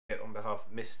on behalf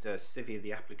of Mr. Sivier,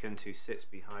 the applicant who sits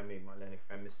behind me, my learned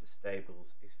friend Mr.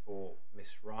 Stables, is for Miss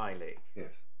Riley.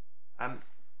 Yes.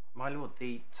 My lord,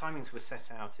 the timings were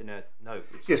set out in a note.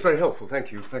 Yes, very helpful.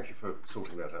 Thank you. Thank you for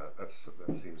sorting that out. That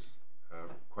seems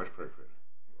quite appropriate.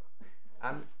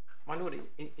 My lord,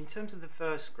 in terms of the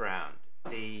first ground,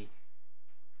 the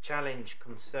challenge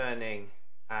concerning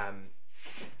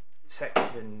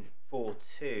Section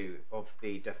 4.2 of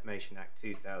the Defamation Act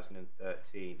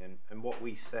 2013, and what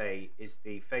we say is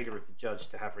the failure of the judge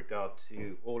to have regard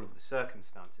to all of the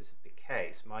circumstances of the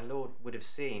case. My lord would have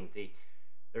seen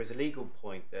there is a legal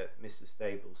point that Mr.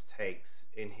 Stables takes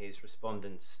in his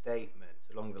respondent's statement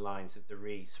along the lines of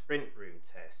the sprint room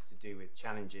test to do with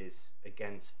challenges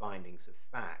against findings of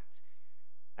fact.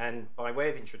 And by way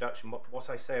of introduction, what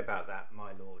I say about that,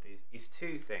 my lord, is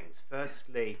two things.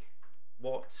 Firstly,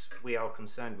 what we are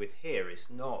concerned with here is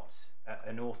not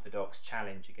an orthodox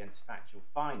challenge against factual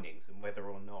findings and whether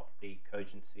or not the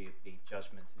cogency of the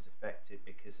judgment is affected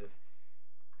because of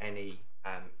any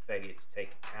failure to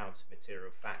take account of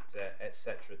material factor,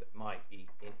 etc., that might be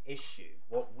in issue.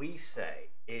 What we say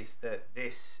is that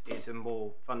this is a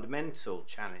more fundamental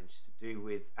challenge to do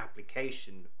with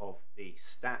application of the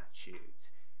statute.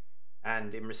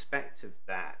 And in respect of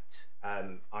that,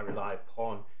 I rely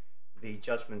upon the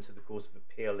judgment of the Court of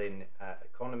Appeal in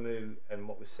Economou and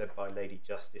what was said by Lady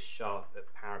Justice Sharp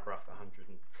at paragraph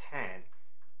 110,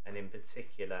 and in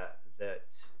particular that,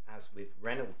 as with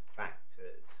Reynolds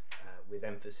factors, with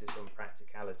emphasis on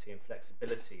practicality and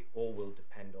flexibility, all will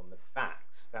depend on the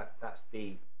facts. That's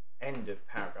the end of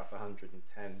paragraph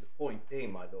 110. The point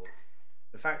being, my lord,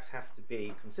 the facts have to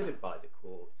be considered by the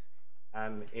court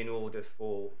in order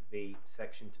for the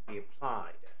section to be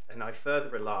applied. And I further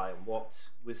rely on what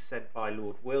was said by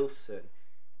Lord Wilson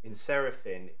in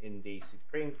Seraphin in the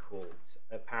Supreme Court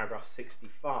at paragraph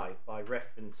 65 by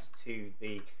reference to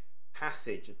the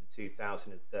passage of the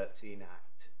 2013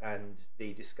 Act and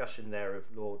the discussion there of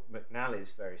Lord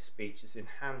McNally's various speeches in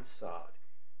Hansard,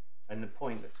 and the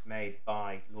point that's made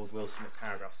by Lord Wilson at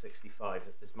paragraph 65,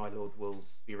 as my lord will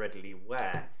be readily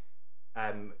aware,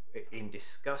 in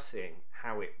discussing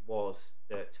how it was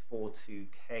that 4.2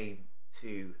 came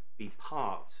to be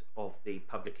part of the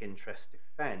public interest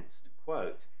defence. To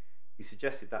quote, he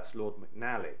suggested, that's Lord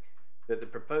McNally, that the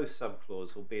proposed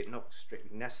subclause, albeit not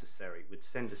strictly necessary, would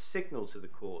send a signal to the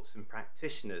courts and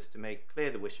practitioners to make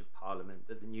clear the wish of Parliament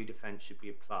that the new defence should be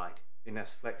applied in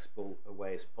as flexible a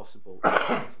way as possible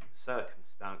according to the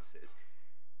circumstances.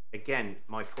 Again,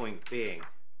 my point being,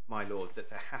 my lord, that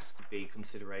there has to be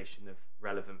consideration of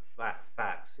relevant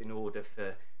facts in order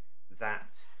for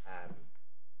that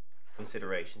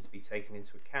consideration to be taken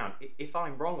into account. If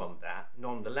I'm wrong on that,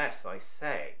 nonetheless, I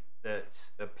say that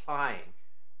applying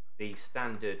the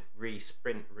standard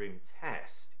sprint room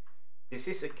test, this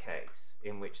is a case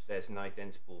in which there's an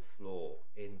identical flaw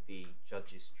in the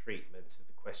judge's treatment of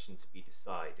the question to be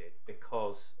decided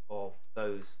because of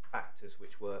those factors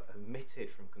which were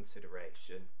omitted from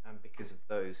consideration and because of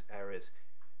those errors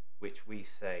which we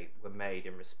say were made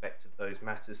in respect of those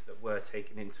matters that were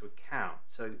taken into account.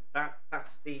 So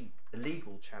that's the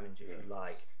legal challenge, if you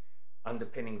like,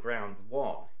 underpinning ground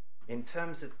one. In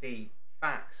terms of the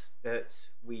facts that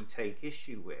we take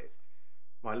issue with,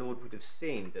 my lord would have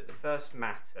seen that the first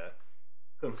matter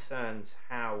concerns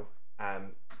how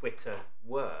Twitter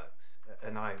works,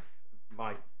 and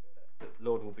my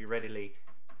lord will be readily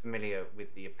familiar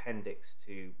with the appendix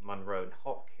to Munro and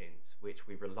Hopkins, which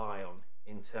we rely on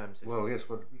in terms of... Well, yes,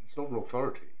 but it's not an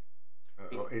authority.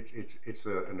 It's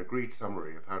an agreed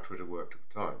summary of how Twitter worked at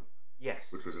the time.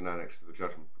 Yes. Which was an annex to the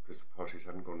judgment because the parties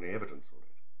hadn't got any evidence on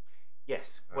it.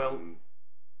 Yes, well...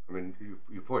 I mean,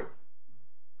 you point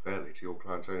fairly to your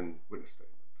client's own witness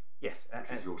statement. Yes.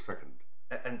 Which is your second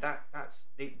and that's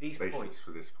these basis points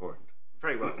for this point.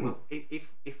 Very well. Well,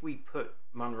 if we put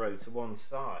Munro to one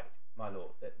side, my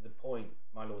lord, the point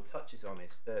my lord touches on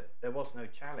is that there was no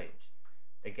challenge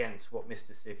against what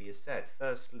Mr. Sivier said.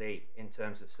 Firstly, in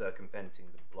terms of circumventing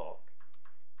the block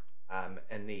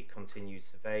and the continued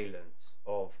surveillance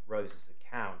of Rose's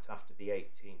account after the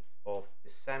 18th of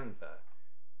December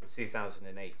of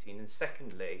 2018, and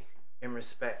secondly, in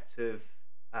respect of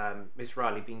Miss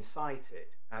Riley being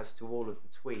cited as to all of the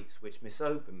tweets which Miss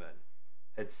Oberman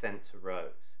had sent to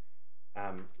Rose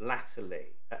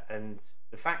latterly, and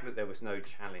the fact that there was no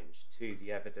challenge to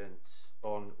the evidence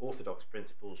on orthodox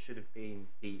principles should have been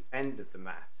the end of the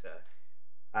matter.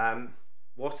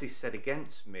 What is said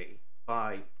against me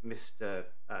by Mr.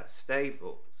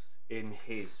 Stables in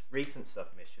his recent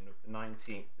submission of the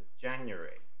 19th of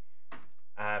January,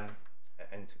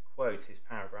 and to quote his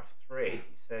paragraph 3,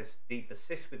 he says, "D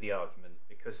persists with the argument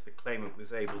because the claimant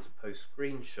was able to post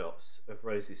screenshots of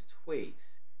Rose's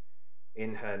tweets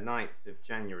in her 9th of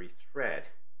January thread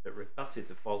that rebutted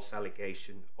the false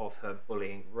allegation of her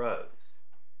bullying Rose.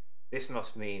 This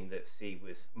must mean that C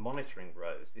was monitoring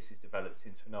Rose. This is developed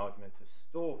into an argument of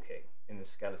stalking in the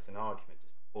skeleton argument."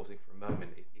 Just pausing for a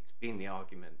moment, it's been the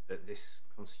argument that this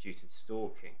constituted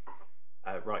stalking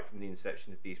right from the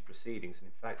inception of these proceedings, and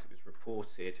in fact it was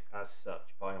reported as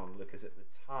such by onlookers at the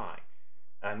time.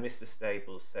 And Mr.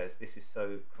 Stables says this is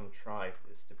so contrived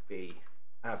as to be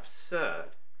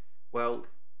absurd. Well,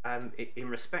 in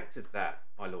respect of that,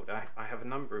 my lord, I have a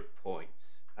number of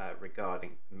points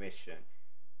regarding permission.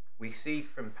 We see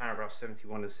from paragraph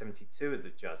 71 and 72 of the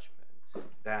judgment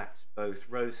that both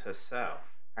Rose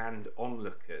herself and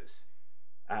onlookers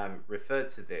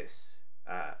referred to this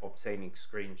obtaining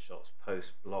screenshots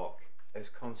post-block as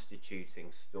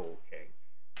constituting stalking.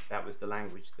 That was the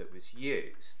language that was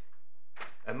used.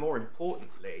 And more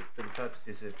importantly, for the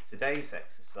purposes of today's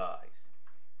exercise,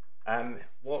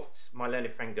 what my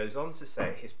learned friend goes on to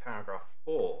say, his paragraph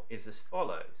 4, is as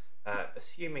follows.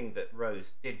 Assuming that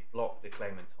Rose did block the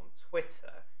claimant on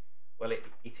Twitter, well,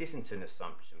 it isn't an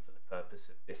assumption for the purpose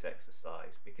of this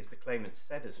exercise, because the claimant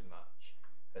said as much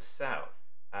herself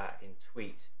in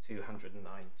tweet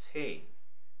 219,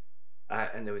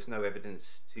 and there was no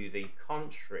evidence to the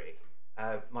contrary.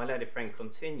 My learned friend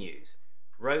continues,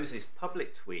 Rose's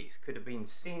public tweets could have been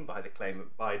seen by the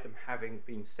claimant by them having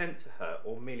been sent to her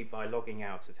or merely by logging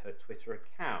out of her Twitter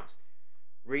account.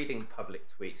 Reading public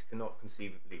tweets cannot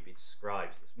conceivably be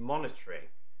described as monitoring,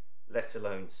 let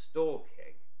alone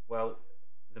stalking. Well,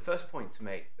 the first point to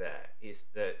make there is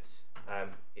that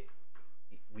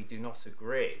we do not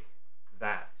agree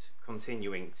that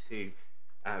continuing to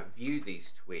view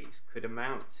these tweets could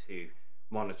amount to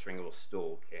monitoring or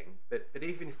stalking. But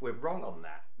even if we're wrong on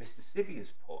that, Mr.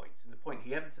 Sivier's point, and the point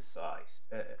he emphasised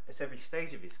at every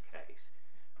stage of his case,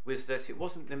 was that it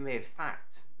wasn't the mere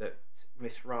fact that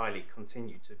Miss Riley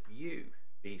continued to view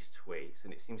these tweets,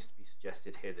 and it seems to be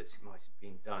suggested here that it might have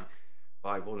been done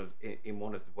by in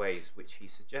one of the ways which he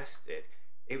suggested.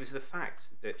 It was the fact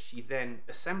that she then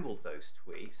assembled those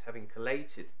tweets, having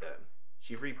collated them,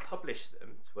 she republished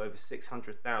them to over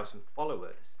 600,000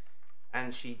 followers,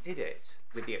 and she did it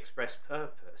with the express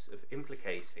purpose of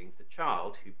implicating the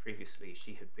child who previously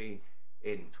she had been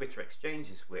in Twitter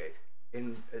exchanges with,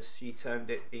 in, as she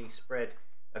termed it, the spread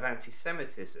of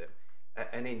anti-Semitism.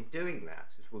 And in doing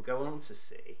that, as we'll go on to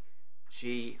see,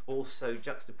 she also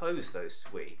juxtaposed those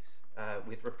tweets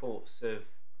with reports of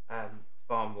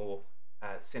far more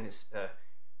sinister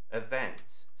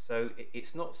events. So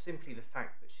it's not simply the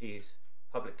fact that she's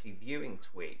publicly viewing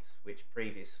tweets which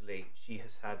previously she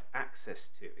has had access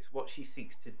to, it's what she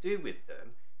seeks to do with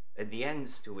them and the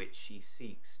ends to which she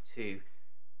seeks to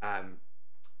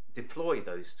deploy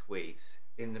those tweets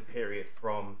in the period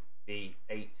from the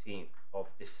 18th of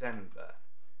December.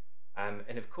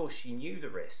 And of course she knew the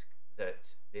risk that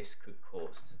this could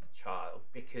cause to the child,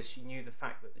 because she knew the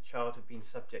fact that the child had been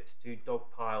subject to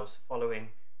dog piles following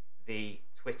the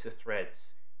Twitter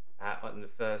threads on the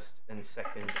first and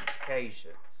second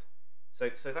occasions.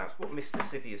 So that's what Mr.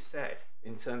 Sivier said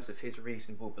in terms of his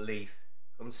reasonable belief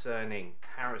concerning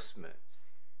harassment.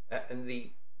 And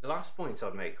the last point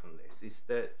I'd make on this is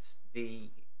that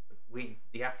the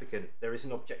applicant, there is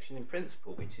an objection in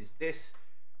principle, which is this,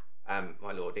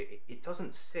 my lord, it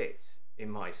doesn't sit in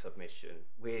my submission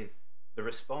with the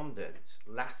respondent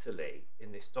latterly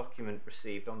in this document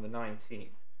received on the 19th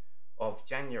of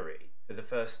January for the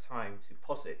first time to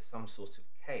posit some sort of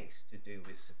case to do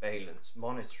with surveillance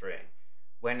monitoring,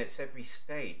 when at every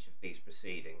stage of these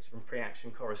proceedings, from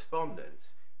pre-action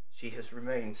correspondence, she has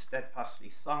remained steadfastly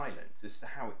silent as to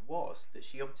how it was that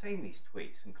she obtained these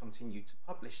tweets and continued to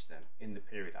publish them in the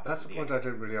period after. That's the point I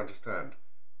don't really understand.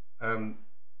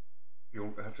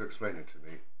 You'll have to explain it to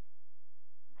me.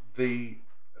 The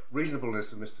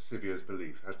reasonableness of Mr. Sivier's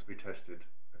belief has to be tested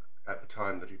at the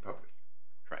time that he published.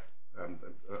 Correct.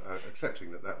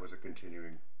 Accepting that that was a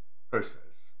continuing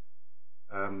process.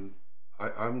 I'm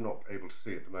not able to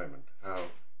see at the moment how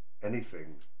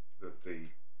anything that the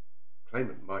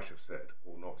claimant might have said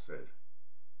or not said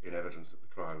in evidence at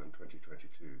the trial in 2022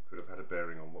 could have had a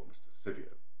bearing on what Mr.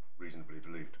 Sivier reasonably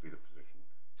believed to be the position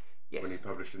when he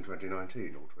published in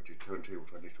 2019 or 2020 or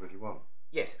 2021.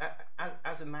 Yes,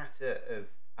 as a matter of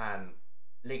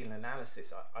legal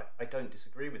analysis, I don't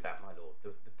disagree with that, my lord.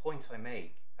 The point I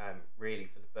make, really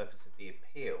for the purpose of the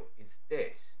appeal, is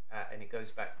this, and it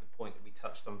goes back to the point that we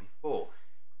touched on before,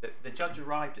 that the judge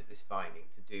arrived at this finding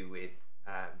to do with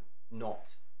not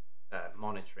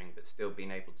monitoring but still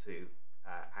being able to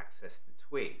access to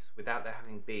tweets without there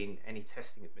having been any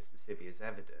testing of Mr. Sivier's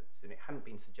evidence, and it hadn't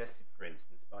been suggested, for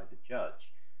instance, by the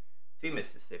judge to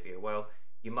Mr. Sivier, well,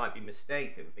 you might be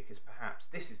mistaken because perhaps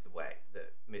this is the way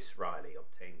that Miss Riley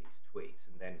obtained these tweets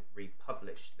and then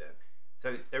republished them.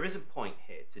 So there is a point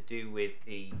here to do with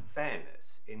the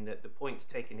fairness in that the points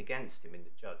taken against him in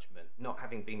the judgment not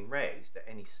having been raised at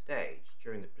any stage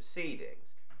during the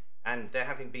proceedings, and there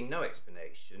having been no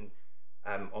explanation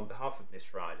on behalf of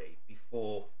Miss Riley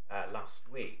before last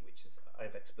week, which, as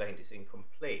I've explained, is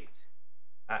incomplete.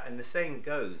 And the same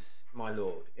goes, my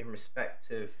lord, in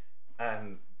respect of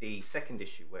the second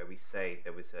issue where we say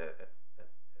there was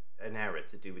an error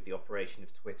to do with the operation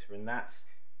of Twitter, and that's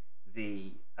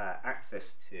the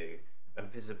access to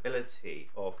and visibility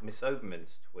of Miss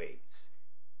Oberman's tweets.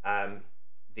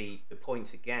 The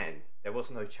point again, there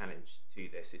was no challenge to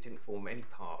this. It didn't form any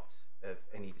part of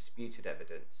any disputed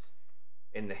evidence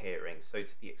in the hearing. So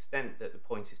to the extent that the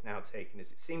point is now taken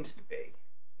as it seems to be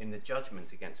in the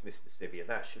judgment against Mr. Sivier,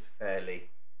 that should fairly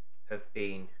have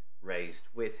been raised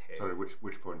with him. Sorry,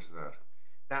 which point is that?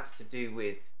 That's to do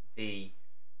with the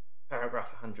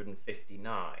paragraph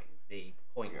 159, the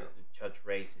point that the judge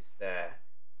raises there,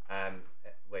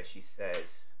 where she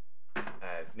says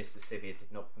Mr. Sivier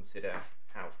did not consider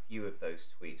how few of those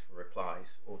tweets were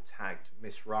replies or tagged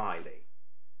Miss Riley.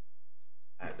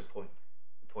 Yes. The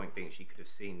point being she could have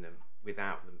seen them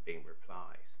without them being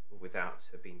replies or without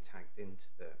her being tagged into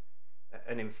them.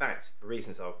 And in fact, for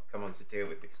reasons I'll come on to deal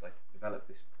with because I developed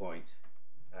this point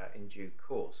in due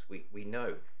course, we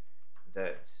know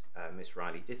that Miss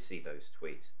Riley did see those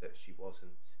tweets that she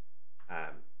wasn't,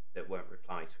 that weren't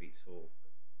reply tweets or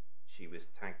she was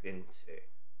tagged into.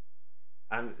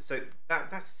 So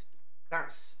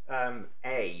that's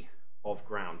A of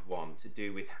ground one to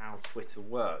do with how Twitter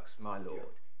works, my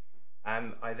lord.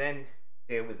 I then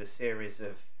deal with a series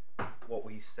of what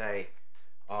we say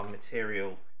are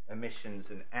material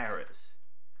omissions and errors.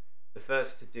 The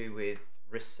first to do with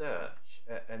research,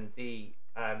 and the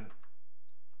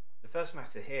first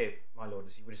matter here, my lord,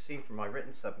 as you would have seen from my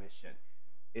written submission,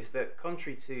 is that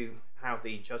contrary to how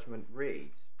the judgment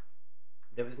reads,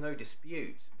 there was no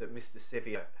dispute that Mr.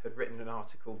 Sivier had written an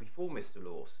article before Mr.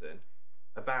 Lawson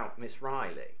about Miss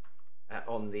Riley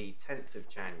on the 10th of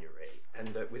January, and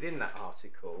that within that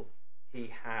article he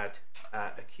had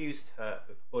accused her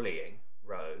of bullying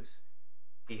Rose.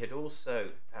 He had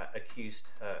also accused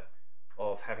her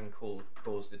of having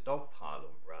caused a dog pile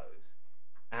on Rose,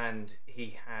 and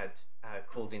he had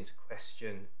called into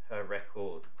question her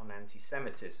record on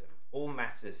anti-Semitism, all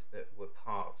matters that were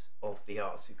part of the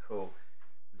article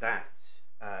that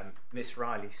Miss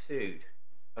Riley sued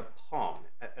upon.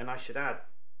 And I should add,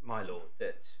 my lord,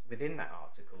 that within that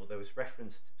article there was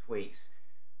reference to tweets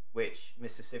which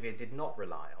Mr. Sivier did not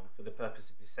rely on for the purpose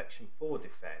of his Section 4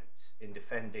 defence in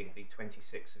defending the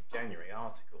 26th of January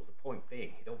article. The point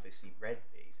being, he'd obviously read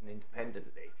these and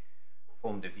independently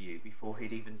formed a view before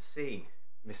he'd even seen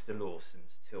Mr.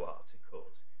 Lawson's two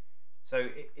articles. So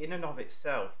in and of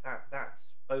itself, that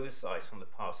oversight on the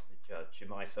part of the judge in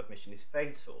my submission is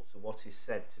fatal to what is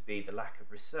said to be the lack of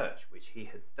research which he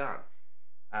had done.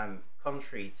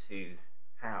 Contrary to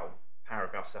how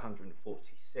paragraphs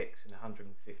 146 and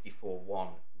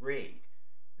 154.1 read,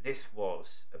 this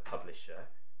was a publisher,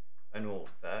 an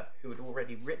author, who had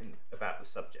already written about the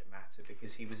subject matter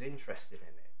because he was interested in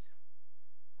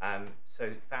it.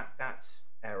 So that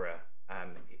error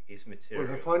is material.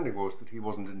 Well, her finding was that he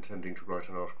wasn't intending to write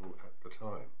an article at the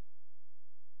time.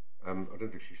 I don't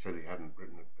think she said he hadn't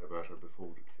written about her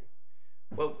before, did she?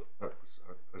 Well, that was,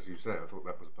 as you say, I thought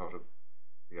that was part of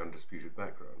the undisputed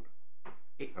background.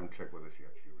 I haven't checked whether she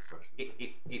actually recited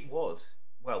it. It was.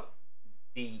 Well,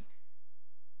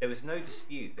 there was no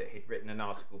dispute that he'd written an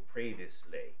article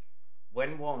previously.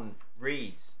 When one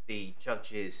reads the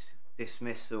judge's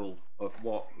dismissal of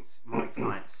what my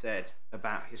client said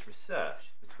about his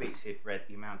research, the tweets he'd read,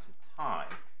 the amount of time,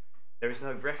 there is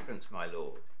no reference, my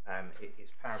lord.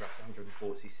 It's paragraphs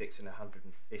 146 and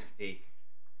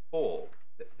 154.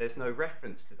 There's no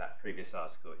reference to that previous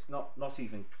article. It's not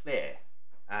even clear.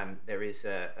 There is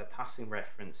a passing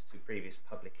reference to previous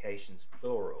publications,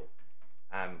 plural,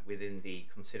 within the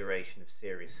consideration of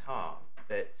serious harm.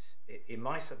 But in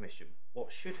my submission, what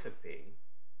should have been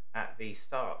at the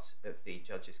start of the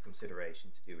judge's consideration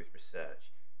to do with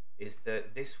research is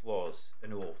that this was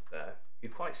an author who,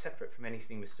 quite separate from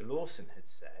anything Mr. Lawson had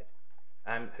said,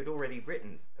 had already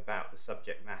written about the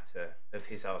subject matter of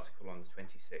his article on the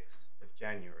 26th of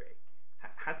January.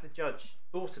 Had the judge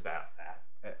thought about that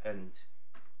and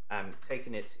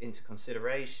taken it into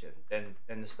consideration, then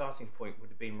the starting point would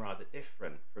have been rather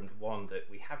different from the one that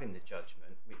we have in the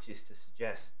judgment, which is to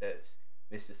suggest that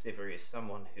Mr. Sivier is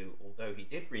someone who, although he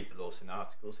did read the Lawson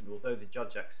articles, and although the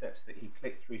judge accepts that he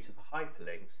clicked through to the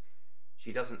hyperlinks,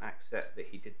 she doesn't accept that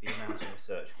he did the amount of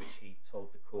research which he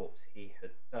told the court he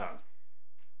had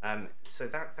done. So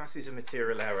that is a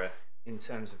material error in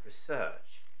terms of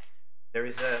research. There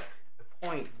is a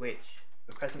point which,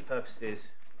 for present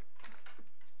purposes,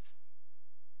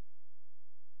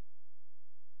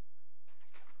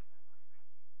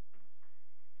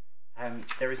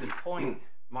 there is a point,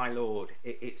 my lord,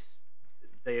 it's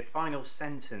the final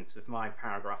sentence of my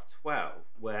paragraph 12,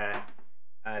 where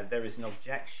there is an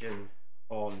objection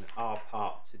on our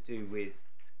part to do with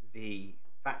the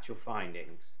factual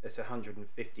findings at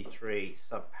 153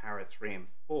 subpara 3 and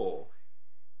 4,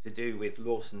 to do with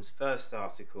Lawson's first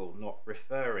article not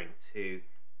referring to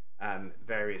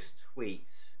various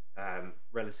tweets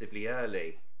relatively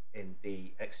early in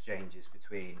the exchanges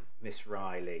between Miss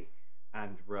Riley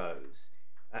and Rose.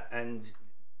 And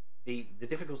the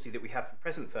difficulty that we have for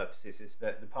present purposes is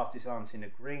that the parties aren't in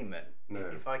agreement. No.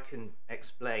 If I can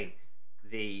explain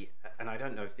and I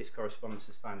don't know if this correspondence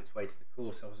has found its way to the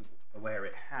court, I wasn't aware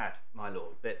it had, my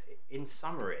lord, but in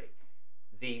summary,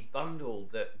 the bundle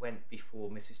that went before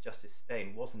Mrs. Justice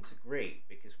Steyn wasn't agreed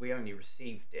because we only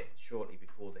received it shortly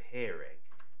before the hearing.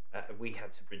 We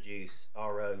had to produce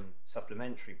our own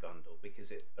supplementary bundle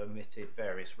because it omitted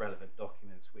various relevant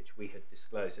documents which we had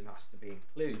disclosed and asked to be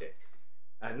included.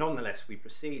 Nonetheless, we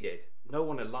proceeded. No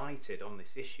one alighted on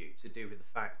this issue to do with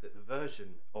the fact that the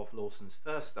version of Lawson's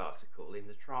first article in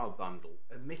the trial bundle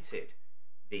omitted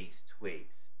these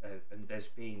tweets, and there's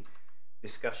been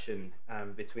discussion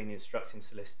between instructing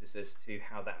solicitors as to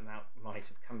how that might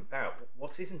have come about.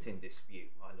 What isn't in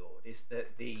dispute, my lord, is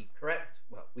that the correct,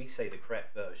 well, we say the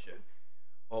correct version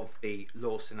of the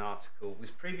Lawson article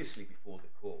was previously before the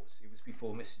courts. It was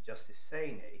before Mr. Justice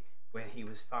Steyn, when he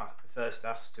was first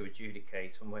asked to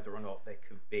adjudicate on whether or not there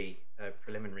could be a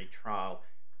preliminary trial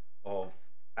of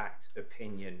fact,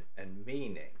 opinion and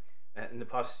meaning. And the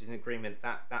parties in agreement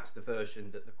that that's the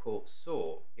version that the court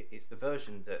saw. It's the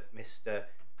version that Mr.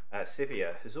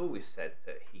 Sivier has always said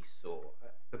that he saw.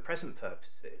 For present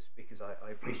purposes, because I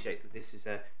appreciate that this is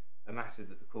a matter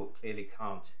that the court clearly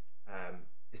can't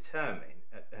determine,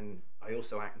 and I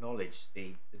also acknowledge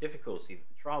the difficulty that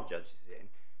the trial judge is in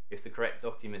if the correct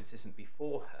document isn't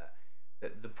before her.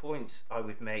 But the point I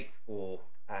would make for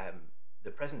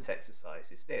the present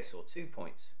exercise is this, or 2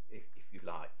 points if you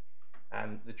like.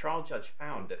 The trial judge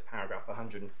found at paragraph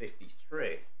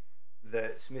 153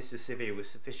 that Mr. Sivier was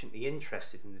sufficiently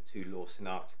interested in the two Lawson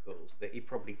articles that he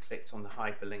probably clicked on the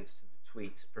hyperlinks to the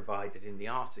tweets provided in the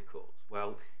articles.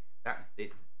 Well,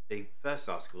 the first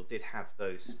article did have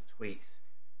those tweets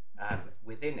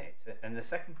within it. And the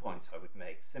second point I would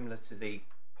make, similar to the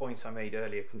point I made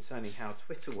earlier concerning how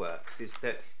Twitter works, is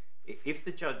that if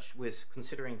the judge was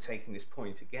considering taking this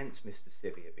point against Mr.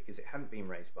 Sivier because it hadn't been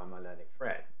raised by my learned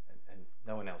friend, and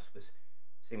no one else was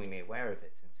seemingly aware of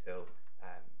it until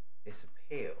this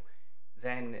appeal,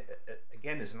 then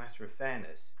again, as a matter of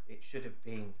fairness, it should have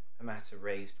been a matter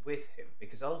raised with him,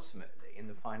 because ultimately in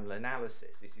the final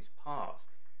analysis this is part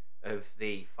of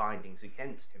the findings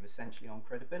against him, essentially on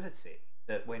credibility,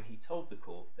 that when he told the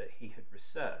court that he had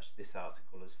researched this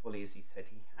article as fully as he said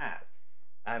he had,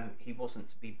 he wasn't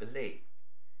to be believed.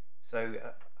 So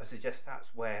I suggest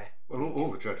that's where... Well,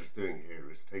 all the judge is doing here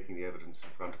is taking the evidence in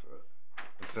front of her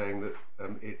and saying that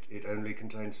it only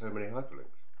contains so many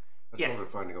hyperlinks. That's not a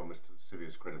finding on Mr.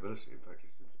 Sivier's credibility. In fact,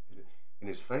 it's in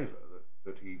his favour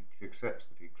that he accepts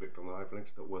that he clicked on the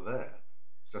hyperlinks that were there.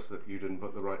 It's just that you didn't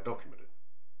put the right document in.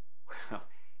 Well,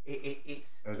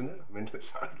 it's... Isn't it? I mean, that's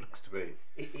how it looks to me.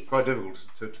 It's quite difficult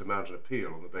to mount an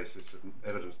appeal on the basis of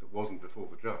evidence that wasn't before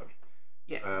the judge.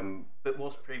 Yeah, but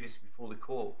was previously before the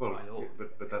court, well, my lord. Yeah,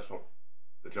 but that's not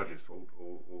the judge's fault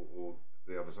or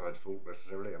the other side's fault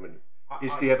necessarily. I mean,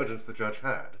 it's the evidence the judge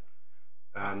had.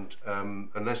 And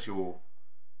unless you're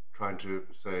trying to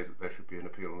say that there should be an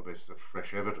appeal on the basis of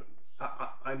fresh evidence,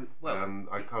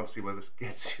 I can't see where this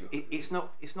gets you. It's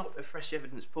not a fresh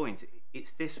evidence point.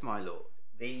 It's this, my lord.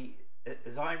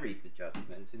 As I read the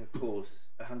judgment, and of course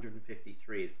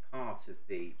 153 is part of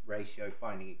the ratio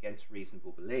finding against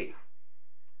reasonable belief,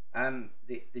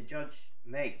 the judge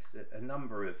makes a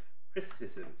number of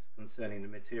criticisms concerning the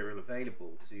material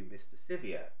available to Mr.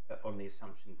 Sivier on the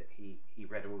assumption that he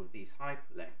read all of these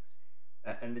hyperlinks,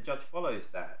 and the judge follows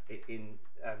that in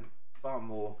far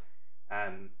more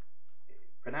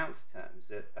pronounced terms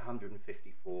at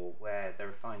 154, where there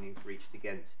are findings reached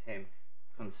against him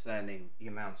concerning the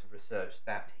amount of research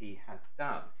that he had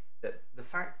done. that the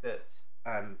fact that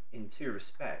in two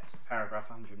respects, paragraph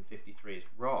 153 is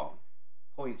wrong,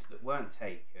 points that weren't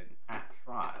taken at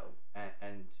trial,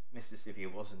 and Mr.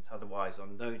 Sivier wasn't otherwise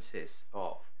on notice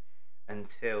of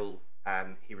until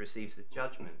he receives the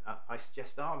judgment, I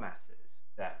suggest are matters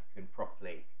that can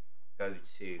properly go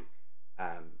to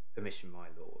permission, my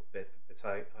lord. But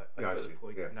I put the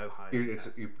point no higher.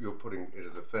 You're putting it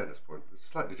as a fairness point. It's a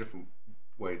slightly different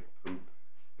way from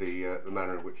the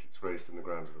manner in which it's raised in the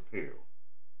grounds of appeal.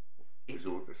 Because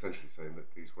you're essentially saying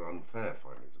that these were unfair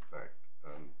findings of fact.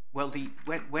 Well,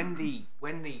 when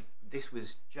this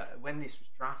was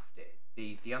drafted,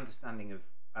 the understanding of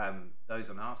those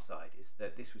on our side is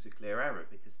that this was a clear error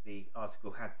because the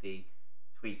article had the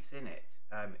tweets in it.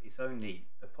 It's only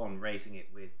upon raising it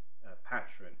with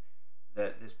Patron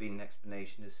that there's been an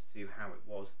explanation as to how it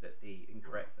was that the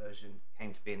incorrect version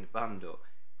came to be in the bundle.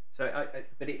 So,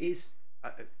 but it is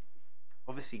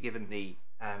obviously, given the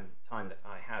time that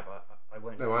I have, I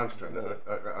won't. No, I understand that.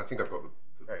 I think I've got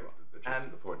the gist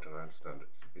of the point, and I understand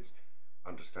it's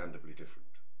understandably different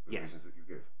for the reasons that you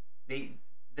give.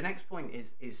 The next point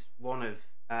is one of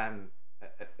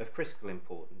critical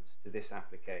importance to this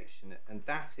application, and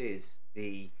that is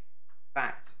the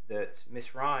fact that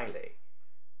Miss Riley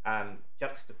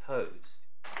juxtaposed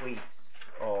tweets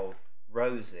of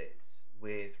Rose's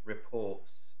with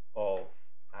reports of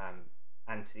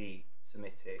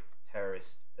anti-Semitic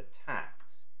terrorist attacks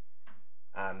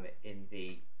in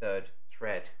the third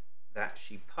thread that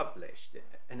she published.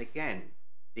 And again,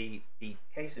 the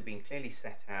case had been clearly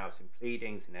set out in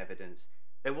pleadings and evidence.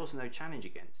 There was no challenge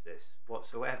against this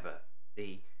whatsoever.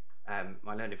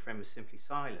 My learned friend was simply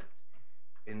silent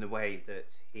in the way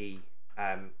that he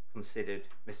considered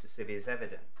Mr. Sivier's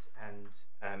evidence,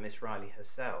 and Miss Riley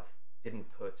herself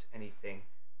didn't put anything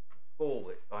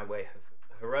forward by way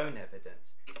of her own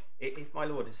evidence. If my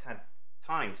lord has had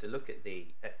time to look at the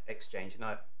exchange,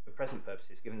 and for present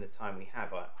purposes, given the time we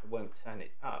have, I won't turn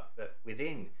it up, but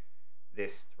within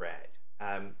this thread,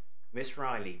 Miss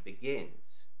Riley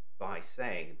begins by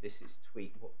saying, this is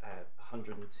tweet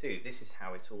 102, this is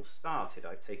how it all started.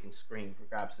 I've taken screen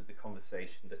grabs of the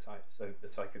conversation so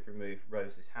that I could remove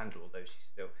Rose's handle, although she's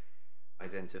still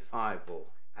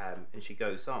identifiable. And she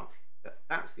goes on.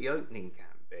 That's the opening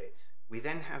gambit. We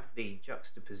then have the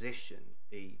juxtaposition,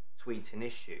 the tweet in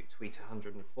issue, tweet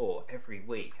 104, every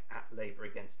week at Labour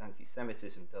Against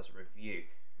Anti-Semitism does a review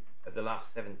of the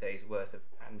last 7 days worth of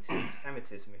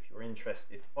anti-Semitism. If you're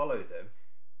interested, follow them.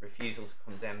 Refusal to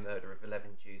condemn murder of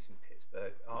 11 Jews in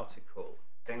Pittsburgh article.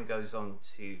 Then goes on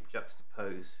to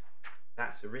juxtapose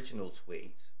that original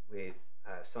tweet with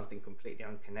something completely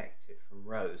unconnected from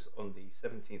Rose on the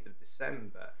 17th of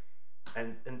December.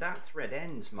 And that thread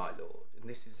ends, my lord, and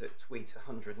this is at tweet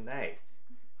 108,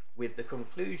 with the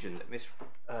conclusion that Miss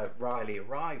Riley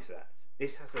arrives at.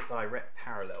 This has a direct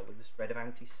parallel with the spread of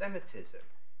anti-Semitism.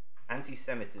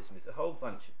 Anti-Semitism is a whole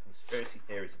bunch of conspiracy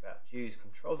theories about Jews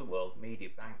control the world, media,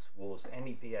 banks, wars,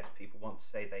 any BS people want to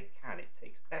say they can. It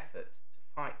takes effort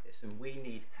to fight this, and we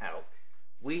need help.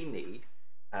 We need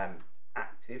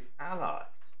active allies,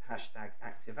 hashtag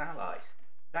active allies.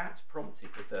 That prompted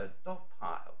the third dog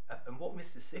pile. And what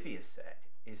Mr. Sivier said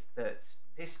is that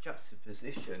this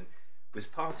juxtaposition was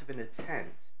part of an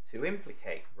attempt to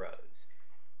implicate Rose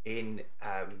in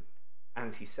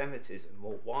anti-Semitism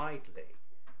more widely.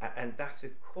 And that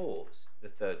had caused the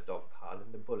third dog pile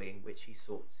and the bullying which he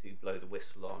sought to blow the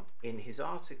whistle on in his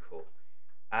article.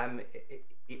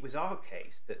 It was our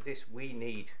case that this "we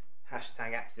need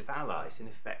hashtag active allies" in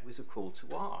effect was a call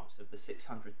to arms of the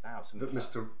 600,000. That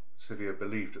Mr. Sivier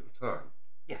believed at the time?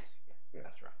 Yes,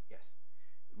 that's right, yes.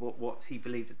 What he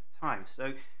believed at the time.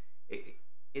 So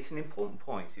it's an important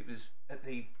point. It was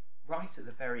right at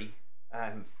the very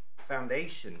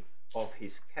foundation of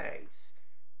his case.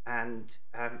 And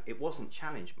it wasn't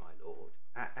challenged, my lord,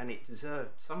 and it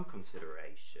deserved some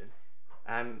consideration.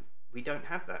 We don't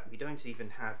have that. We don't even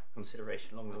have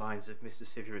consideration along the lines of Mr.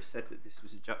 Sivier has said that this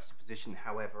was a juxtaposition,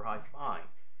 however I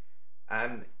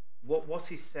find.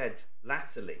 What is said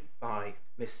latterly by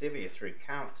Miss Sivier through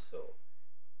counsel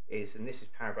is, and this is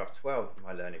paragraph 12 of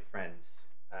my learned friend's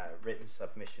written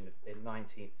submission in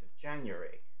 19th of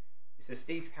January, it says,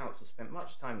 these counsel spent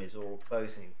much time in his oral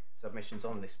closing submissions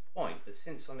on this point, but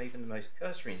since on even the most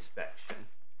cursory inspection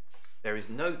there is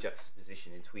no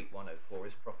juxtaposition in tweet 104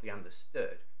 as properly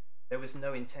understood, there was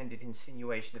no intended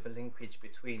insinuation of a linkage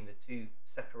between the two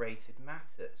separated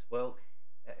matters. Well,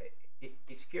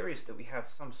 it's curious that we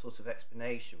have some sort of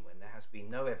explanation when there has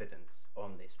been no evidence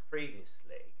on this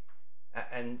previously,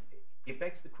 and it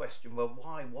begs the question, well,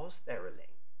 why was there a link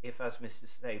if, as Mr.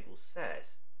 Stables says,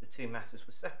 the two matters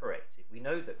were separated. We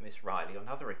know that Miss Riley, on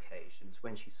other occasions,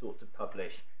 when she sought to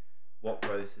publish what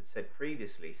Rose had said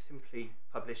previously, simply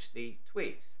published the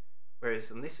tweets,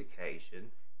 whereas on this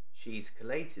occasion, she's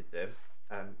collated them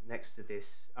next to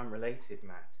this unrelated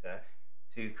matter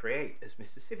to create, as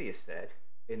Mr. Sivier said,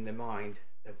 in the mind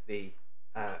of the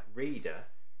reader,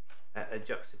 a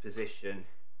juxtaposition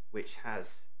which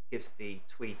gives the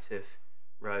tweet of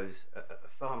Rose a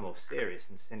far more serious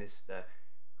and sinister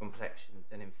complexion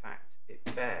than in fact it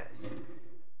bears.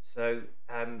 So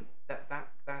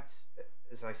that's,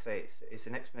 as I say, it's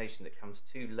an explanation that comes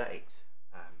too late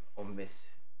on Miss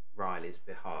Riley's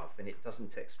behalf, and it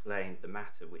doesn't explain the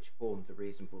matter which formed the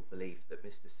reasonable belief that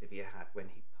Mr. Sivier had when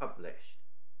he published.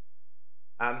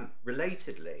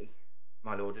 Relatedly,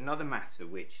 my lord, another matter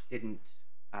which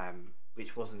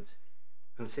wasn't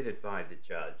considered by the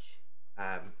judge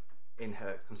in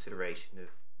her consideration of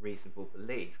reasonable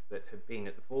belief, but had been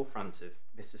at the forefront of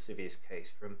Mr. Sivier's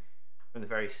case from the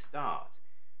very start,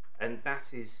 and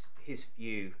that is his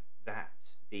view that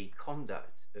the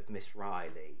conduct of Miss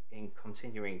Riley in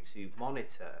continuing to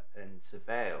monitor and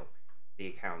surveil the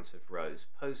account of Rose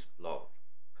post-blog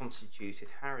constituted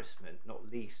harassment,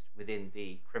 not least within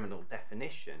the criminal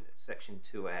definition, Section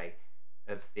 2A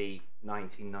of the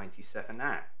 1997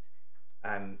 Act.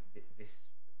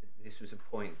 This was a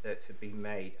point that had been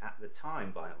made at the time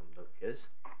by onlookers.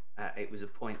 It was a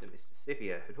point that Mr.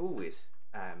 Sivier had always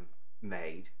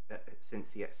made since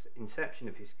the inception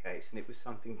of his case, and it was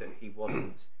something that he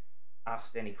wasn't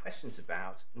asked any questions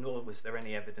about, nor was there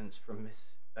any evidence from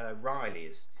Miss Riley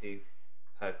as to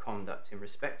her conduct in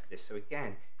respect to this. So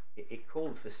again, it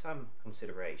called for some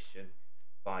consideration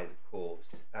by the court,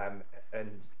 and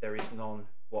there is none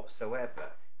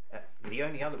whatsoever. The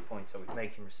only other point I would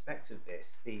make in respect of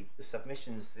this, the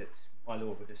submissions that my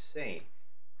lord would have seen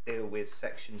deal with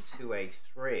Section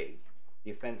 2A3,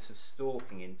 the offence of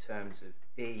stalking in terms of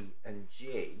D and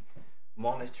G,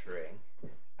 monitoring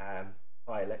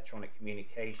by electronic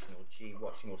communication, or G,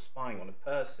 watching or spying on a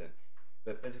person.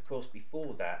 But of course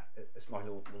before that, as my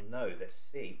lord will know, there's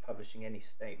C, publishing any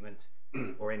statement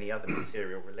or any other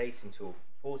material relating to or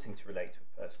purporting to relate to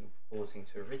a person, or purporting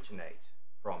to originate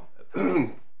from a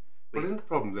person. Well, isn't the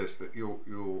problem this, that the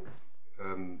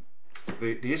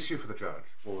issue for the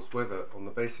judge was whether, on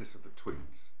the basis of the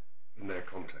tweets in their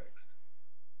context,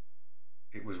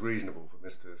 it was reasonable for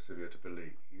Mr. Sivier to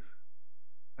believe,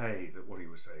 A, that what he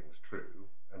was saying was true,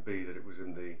 and B, that it was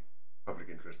in the public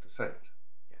interest to say it.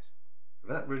 Yes. So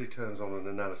that really turns on an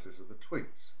analysis of the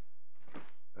tweets.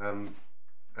 And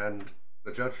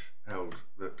the judge held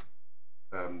that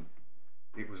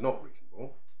it was not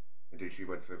reasonable. Indeed, she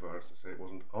went so far as to say it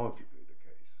wasn't arguably the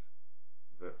case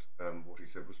that what he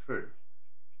said was true.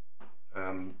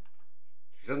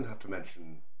 She doesn't have to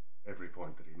mention every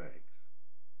point that he makes.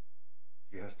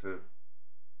 She has to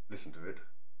listen to it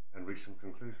and reach some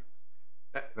conclusions.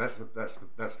 That's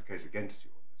the case against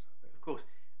you on this, I think. Of course.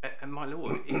 And my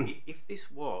lord, if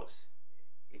this was,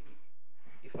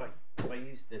 if I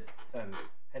use the term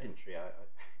pedantry,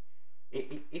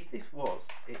 if this was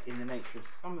in the nature of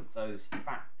some of those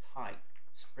fact-type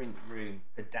sprint room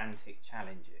pedantic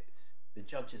challenges, the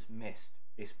judge has missed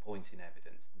this point in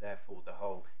evidence, and therefore the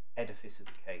whole edifice of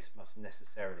the case must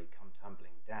necessarily come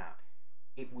tumbling down.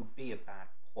 It would be a bad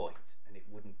point, and it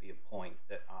wouldn't be a point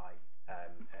that I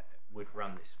would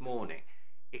run this morning.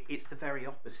 It's the very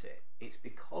opposite. It's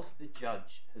because the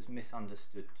judge has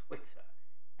misunderstood Twitter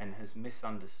and has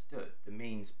misunderstood the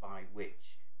means by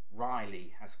which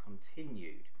Riley has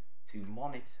continued to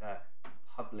monitor,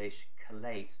 publish,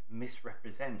 collate,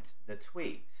 misrepresent the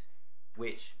tweets,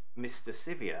 which Mr.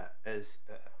 Sivier, as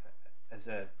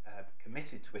a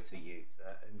committed Twitter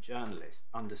user and journalist,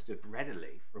 understood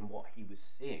readily from what he was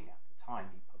seeing at the time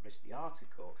he published the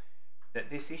article, that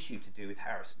this issue to do with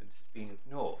harassment has been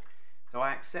ignored. So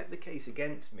I accept the case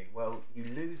against me. Well, you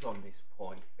lose on this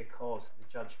point because the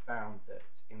judge found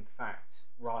that, in fact,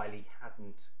 Riley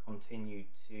hadn't continued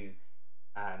to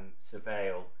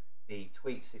surveil the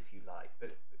tweets, if you like.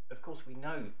 But of course, we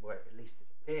know, or at least it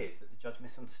appears, that the judge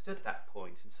misunderstood that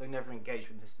point and so never engaged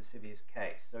with Mr. Sivier's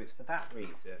case. So it's for that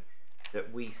reason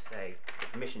that we say the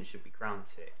permission should be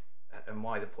granted, and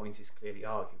why the point is clearly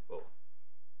arguable.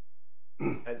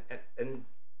 And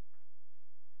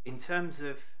in terms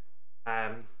of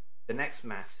the next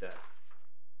matter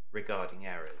regarding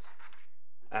errors,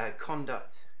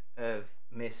 conduct of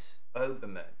Miss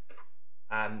Oberman,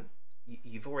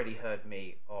 you've already heard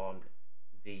me on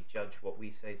the judge, what we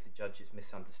say is the judge's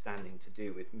misunderstanding to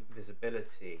do with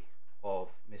visibility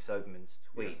of Miss Oberman's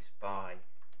tweets by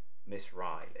Miss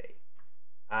Riley.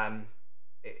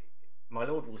 my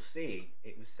lord will see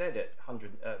it was said at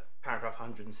paragraph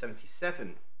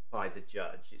 177 by the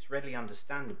judge, it's readily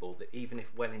understandable that even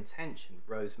if well-intentioned,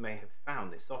 Rose may have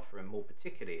found this offer, and more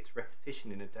particularly its repetition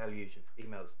in a deluge of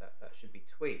emails that should be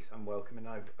tweets, unwelcome and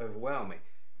overwhelming,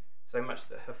 so much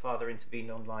that her father intervened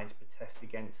online to protest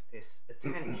against this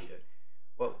attention.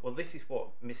 Well, this is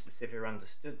what Mr. Sivier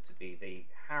understood to be the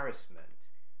harassment.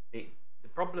 The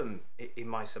problem in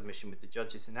my submission with the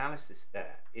judge's analysis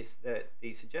there is that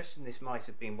the suggestion this might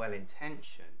have been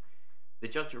well-intentioned, the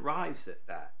judge arrives at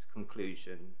that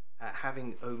conclusion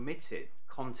having omitted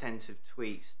content of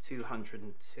tweets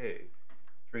 202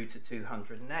 through to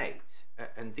 208.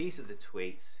 And these are the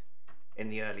tweets in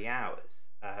the early hours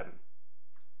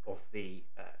of the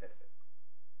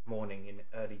morning in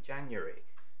early January,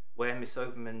 where Miss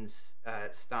Obermann's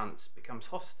stance becomes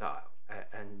hostile,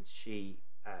 and she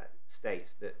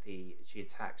states that she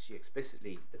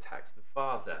explicitly attacks the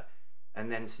father, and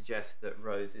then suggests that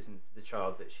Rose isn't the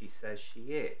child that she says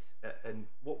she is. And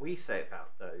what we say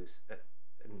about those,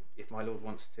 and if my lord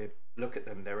wants to look at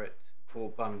them, they're at the core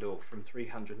bundle from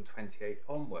 328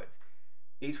 onwards.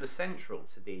 These were central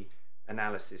to the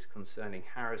analysis concerning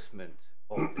harassment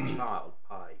of the child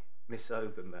by Miss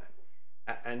Obermann.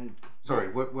 And sorry,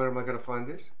 where am I going to find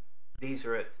this? These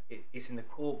are it's in the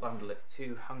core bundle at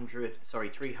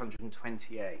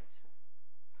 328.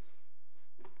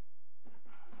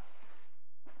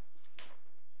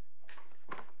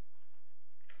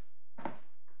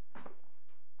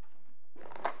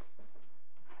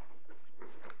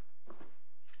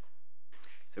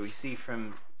 So we see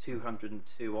from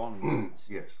 202 onwards.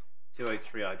 Yes.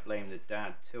 203, I blame the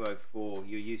dad. 204,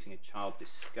 you're using a child,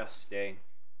 disgusting.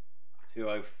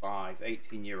 205,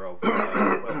 18-year-old boy.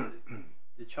 Well,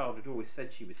 the child had always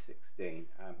said she was 16.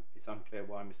 It's unclear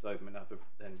why Miss Obermann, other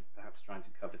than perhaps trying to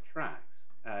cover tracks,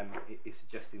 is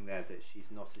suggesting there that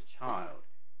she's not a child.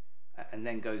 And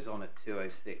then goes on at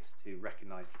 206 to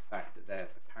recognise the fact that there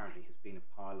apparently has been a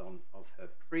pile-on of her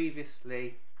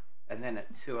previously. And then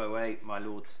at 208, my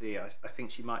Lord C, I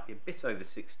think she might be a bit over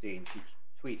 16. She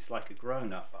tweets like a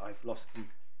grown-up, but I've lost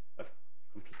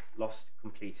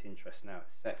complete interest now,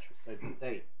 etc. So the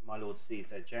date my Lord C is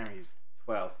there, January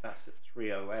 12th, that's at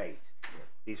 308.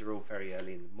 These are all very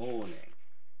early in the morning.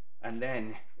 And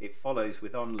then it follows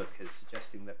with onlookers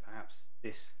suggesting that perhaps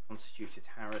this constituted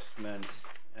harassment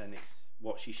and it's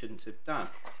what she shouldn't have done.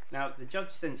 Now, the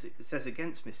judge says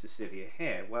against Mr. Sivier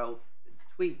here, well,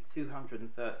 tweet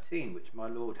 213, which my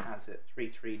Lord has at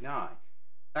 339,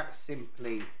 that's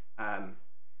simply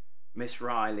Miss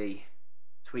Riley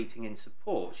tweeting in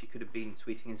support. She could have been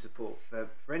tweeting in support for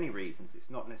any reasons. It's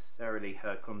not necessarily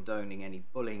her condoning any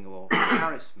bullying or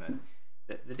harassment.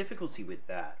 The difficulty with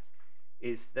that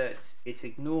is that it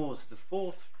ignores the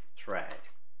fourth thread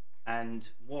and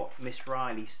what Miss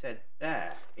Riley said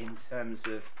there in terms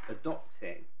of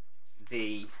adopting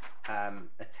the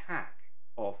attack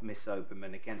of Miss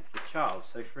Obermann against the child.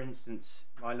 So for instance,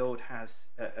 my Lord has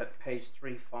at page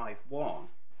 351,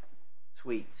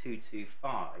 tweet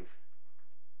 225,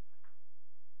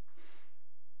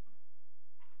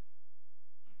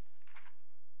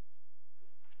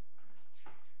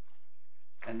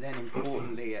 and then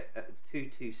importantly at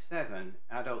 227,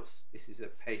 adults, this is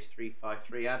at page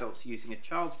 353, adults using a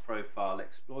child's profile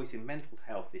exploiting mental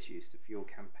health issues to fuel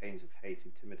campaigns of hate,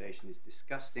 intimidation is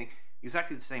disgusting.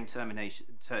 Exactly the same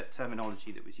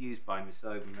terminology that was used by Miss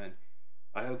Obermann.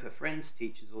 I hope her friends,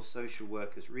 teachers or social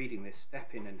workers reading this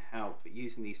step in and help, but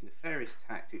using these nefarious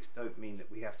tactics don't mean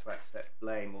that we have to accept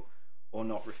blame or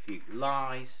not refute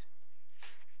lies.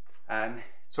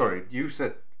 Sorry, you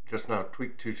said just now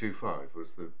tweet 225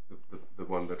 was the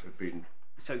one that had been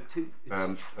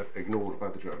ignored by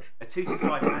the judge. A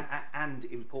 225 and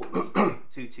importantly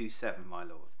 227, my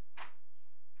Lord.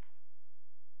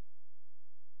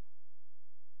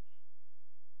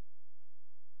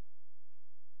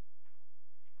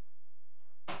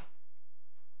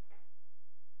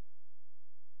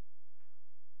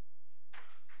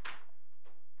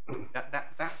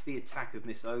 That's the attack of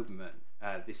Miss Obermann.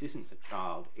 This isn't a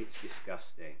child, it's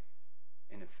disgusting,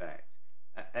 in effect.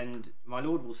 And my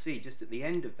Lord will see just at the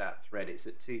end of that thread, it's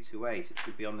at 228, it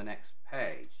should be on the next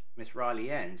page. Miss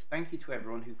Riley ends, thank you to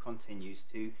everyone who continues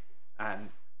to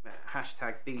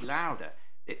hashtag be louder.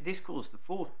 This caused the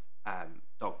fourth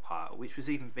dog pile, which was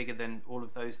even bigger than all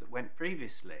of those that went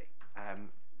previously.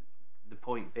 The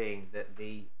point being that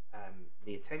the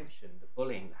attention, the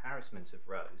bullying, the harassment of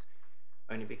Rose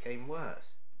only became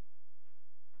worse.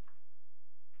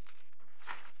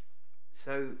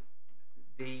 So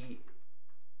the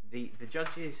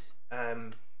judge's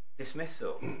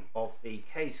dismissal of the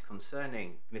case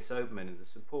concerning Miss Obermann and the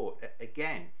support,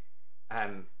 again,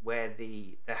 where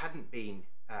there hadn't been,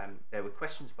 there were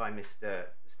questions by Mr.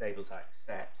 Stables, I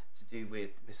accept, to do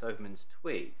with Miss Overman's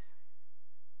tweets.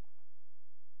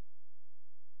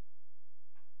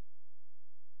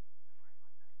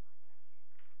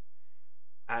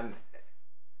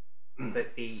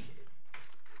 But the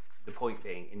point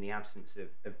being, in the absence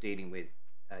of dealing with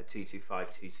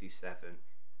 225, 227,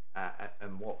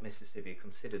 and what Mr. Sivier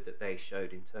considered that they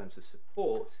showed in terms of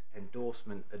support,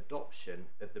 endorsement, adoption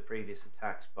of the previous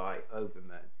attacks by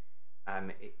Obermann,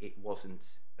 it wasn't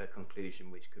a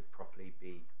conclusion which could properly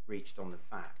be reached on the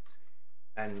facts.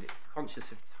 And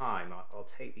conscious of time, I'll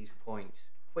take these points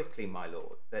quickly, my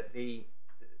lord. But the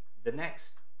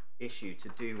next issue to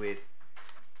do with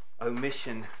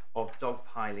omission of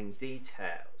dogpiling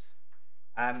details,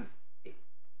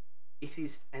 it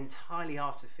is entirely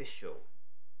artificial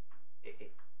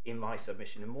in my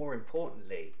submission, and more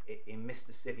importantly in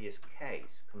Mr. Sivier's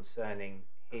case concerning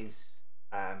his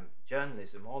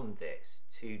journalism on this,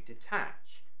 to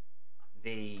detach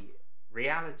the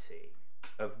reality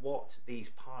of what these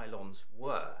pylons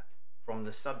were from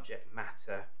the subject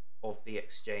matter of the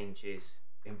exchanges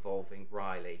involving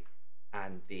Riley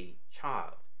and the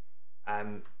child.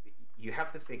 You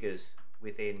have the figures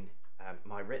within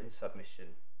my written submission,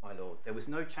 my lord. There was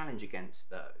no challenge against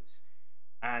those,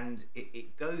 and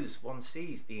it goes, one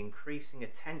sees the increasing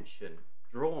attention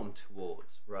drawn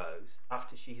towards Rose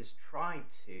after she has tried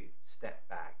to step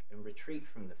back and retreat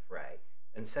from the fray,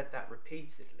 and said that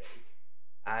repeatedly.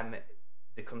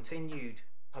 The continued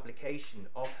publication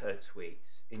of her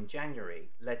tweets in January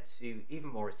led to even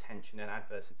more attention and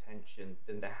adverse attention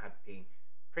than there had been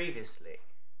previously.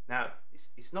 Now,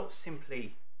 it's not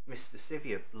simply Mr.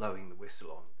 Sivier blowing the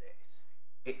whistle on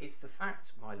this. It's the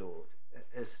fact, my lord,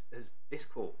 as this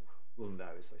court will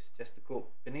know, as I suggest the court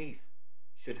beneath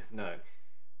should have known,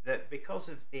 that because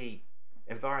of the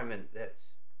environment that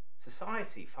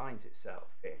society finds itself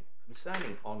in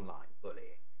concerning online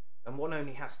bullying, and one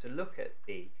only has to look at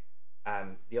the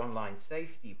online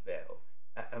safety bill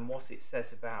and what it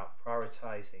says about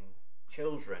prioritising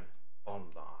children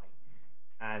online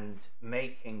and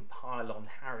making pylon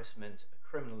harassment a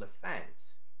criminal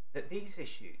offence, that these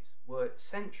issues were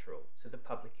central to the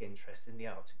public interest in the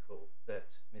article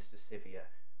that Mr. Sivier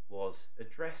was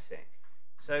addressing.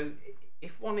 So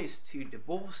if one is to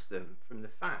divorce them from the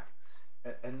facts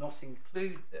and not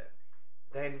include them,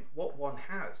 then what one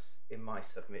has in my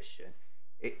submission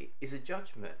is a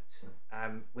judgment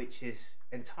which is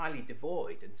entirely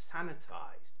devoid and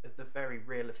sanitised of the very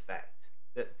real effect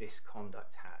that this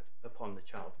conduct had upon the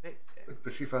child victim.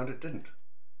 But she found it didn't.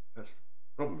 That's the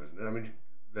problem, isn't it? I mean,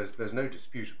 there's no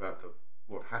dispute about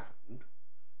what happened.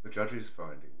 The judge's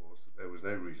finding was that there was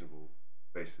no reasonable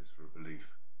basis for a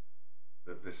belief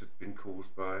that this had been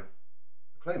caused by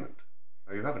the claimant.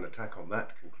 Now, you have an attack on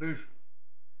that conclusion,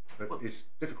 but it's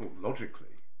difficult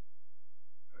logically.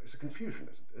 It's a confusion,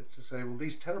 isn't it, to say, well,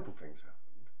 these terrible things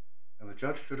happened, and the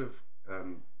judge should have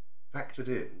factored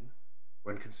in,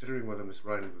 when considering whether Miss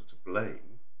Riley was to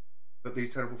blame, that these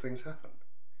terrible things happened.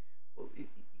 Well,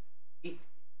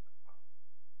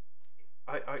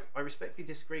 I respectfully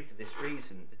disagree for this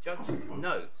reason. The judge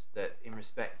notes that in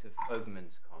respect of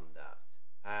Obermann's conduct,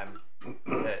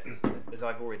 that, as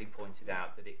I've already pointed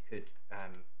out, that it could,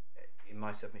 in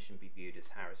my submission, be viewed as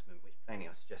harassment, which plainly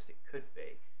I suggest it could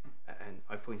be. And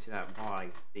I pointed out why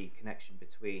the connection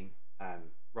between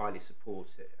Riley's support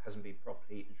hasn't been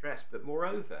properly addressed. But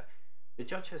moreover, the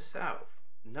judge herself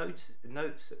notes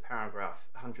at paragraph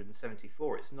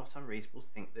 174, it's not unreasonable to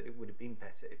think that it would have been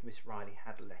better if Miss Riley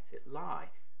had let it lie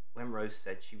when Rose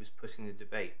said she was putting the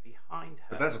debate behind her.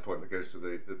 But that's a point that goes to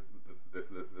the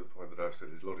point that I've said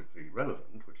is logically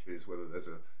relevant, which is whether there's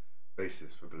a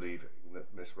basis for believing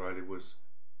that Miss Riley was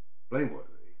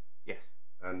blameworthy. Yes.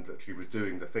 And that she was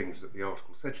doing the things that the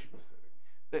article said she was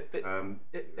doing.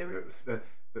 But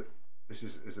this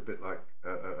is a bit like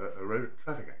a road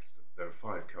traffic accident. There are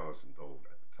 5 cars involved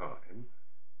at the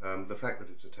time. The fact that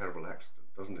it's a terrible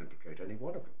accident doesn't implicate any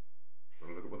one of them.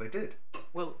 Well, look at what they did.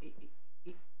 Well,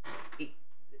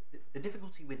 the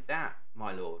difficulty with that,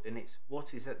 my lord, and it's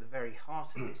what is at the very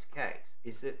heart of this case,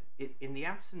 is that in the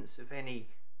absence of any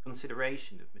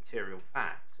consideration of material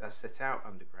facts as set out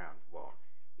under Ground 1,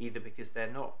 either because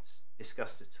they're not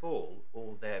discussed at all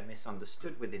or they're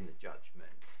misunderstood within the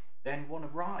judgment, then one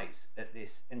arrives at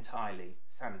this entirely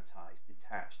sanitised,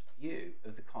 detached view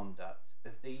of the conduct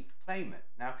of the claimant.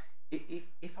 Now,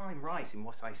 if I'm right in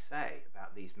what I say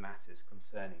about these matters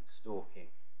concerning stalking,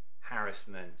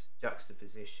 harassment,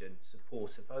 juxtaposition,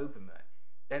 support of Obermann,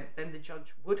 then the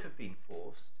judge would have been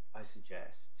forced, I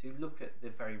suggest, to look at the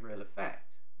very real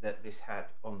effect that this had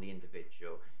on the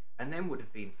individual and then would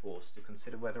have been forced to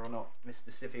consider whether or not Mr.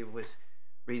 Sivier was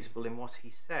reasonable in what he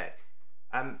said.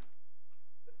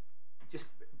 Just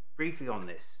briefly on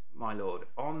this, my lord,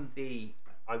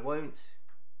 I won't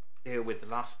deal with the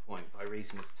last point by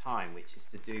reason of time, which is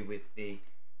to do with the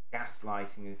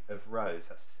gaslighting of Rose.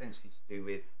 That's essentially to do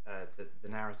with the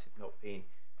narrative not being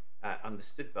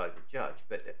understood by the judge,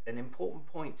 but an important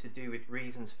point to do with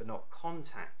reasons for not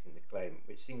contacting the claimant,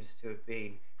 which seems to have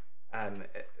been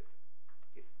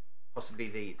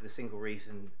possibly the single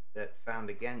reason that found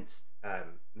against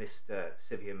Mr.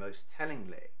 Sivier most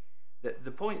tellingly.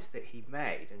 The points that he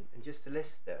made, and just to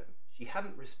list them, she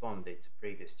hadn't responded to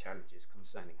previous challenges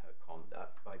concerning her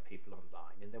conduct by people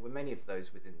online, and there were many of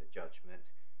those within the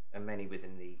judgment and many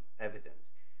within the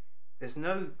evidence. There's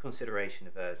no consideration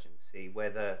of urgency,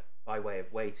 whether by way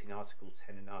of weighting Article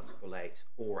 10 and Article 8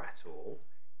 or at all,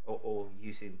 or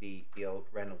using the old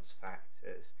Reynolds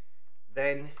factors.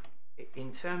 Then,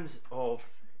 in terms of,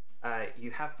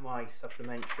 you have my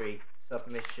supplementary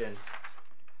submission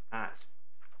at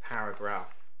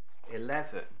paragraph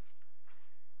 11,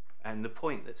 and the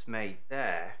point that's made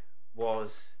there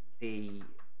was the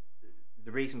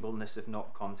reasonableness of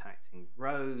not contacting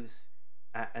Rose,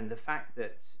 and the fact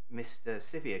that Mr.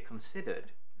 Sivier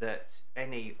considered that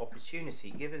any opportunity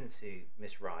given to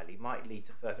Miss Riley might lead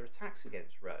to further attacks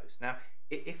against Rose. Now,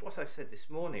 if what I've said this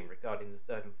morning regarding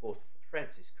the third and fourth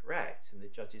threads is correct, and the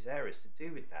judge's errors to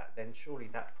do with that, then surely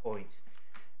that point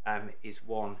is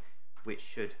one which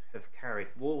should have carried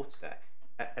water.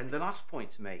 And the last point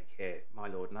to make here, my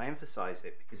lord, and I emphasise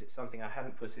it because it's something I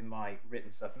hadn't put in my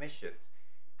written submissions,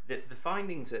 that the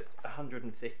findings at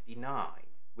 159,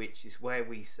 which is where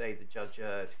we say the judge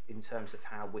erred in terms of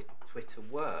how Twitter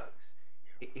works,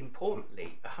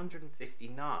 importantly,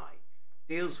 159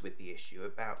 deals with the issue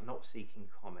about not seeking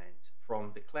comment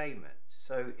from the claimant.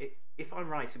 So if I'm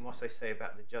right in what I say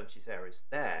about the judge's errors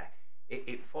there,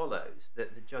 it follows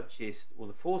that the judge's, or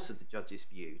the force of the judge's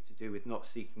view to do with not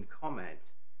seeking comment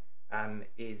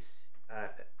is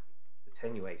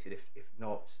attenuated, if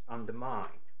not undermined.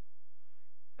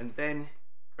 And then,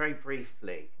 very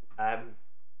briefly,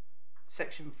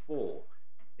 Section 4,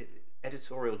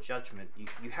 editorial judgment,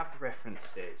 you have the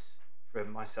references from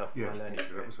myself and my learning. Yes,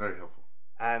 that was very helpful.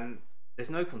 There's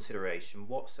no consideration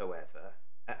whatsoever,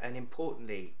 and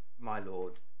importantly, my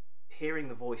lord, hearing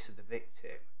the voice of the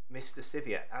victim, Mr.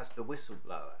 Sivier as the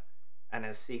whistleblower, and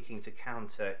as seeking to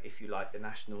counter, if you like, the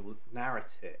national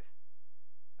narrative,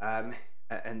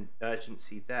 and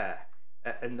urgency there.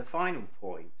 And the final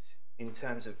point, in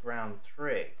terms of ground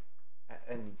 3,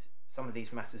 and some of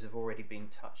these matters have already been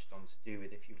touched on to do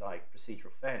with, if you like,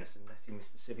 procedural fairness and letting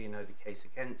Mr. Sivier know the case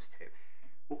against him.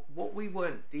 What we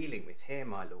weren't dealing with here,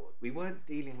 my lord, we weren't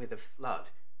dealing with a flood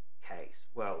case.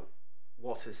 Well,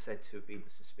 what has said to have been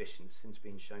the suspicion has since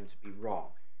been shown to be wrong.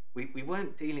 We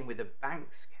weren't dealing with a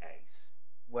Banks case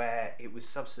where it was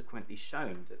subsequently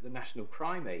shown that the National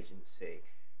Crime Agency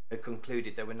had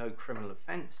concluded there were no criminal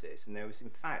offences, and there was in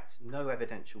fact no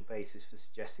evidential basis for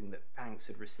suggesting that Banks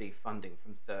had received funding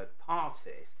from third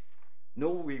parties.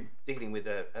 Nor were we dealing with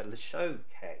a Lachaud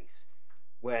case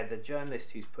where the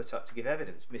journalist who's put up to give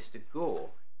evidence, Mr. Gore,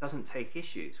 doesn't take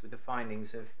issues with the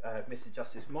findings of Mr.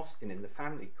 Justice Mostyn in the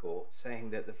family court,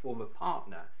 saying that the former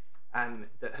partner,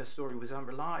 that her story was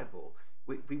unreliable.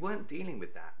 We weren't dealing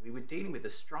with that. We were dealing with a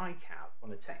strikeout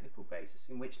on a technical basis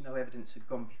in which no evidence had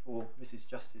gone before Mrs.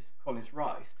 Justice Collins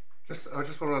Rice. I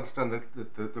just want to understand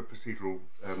the procedural,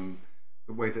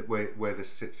 the way that where this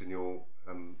sits in your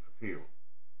appeal.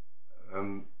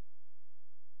 Am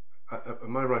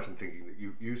I right in thinking that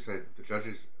you say that the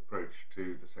judge's approach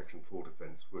to the Section 4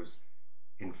 defence was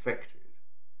infected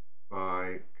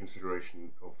by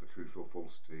consideration of the truth or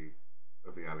falsity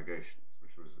of the allegations,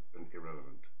 which was an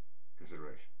irrelevant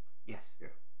consideration? Yes. Yeah.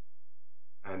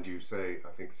 And you say,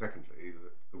 I think, secondly,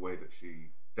 that the way that she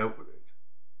dealt with it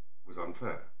was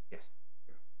unfair. Yes.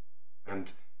 Yeah.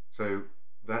 And so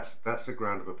that's a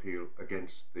ground of appeal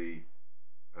against the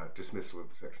dismissal of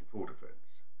the Section 4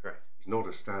 defence. Correct. It's not a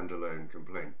standalone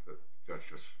complaint that the judge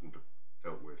just shouldn't have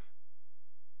dealt with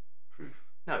truth.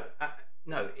 No,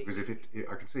 no. Because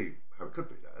I can see how it could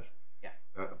be that.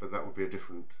 Yeah. But that would be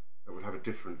that would have a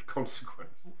different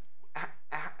consequence.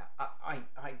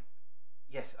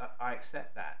 Yes, I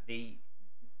accept that. The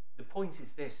point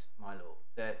is this, my lord,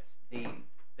 that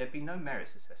there'd be no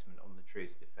merits assessment on the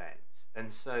truth defence,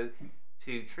 and so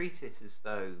to treat it as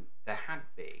though there had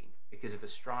been, because of a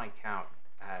strikeout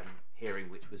hearing,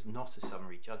 which was not a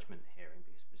summary judgment hearing,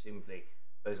 because presumably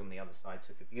those on the other side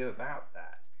took a view about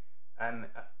that,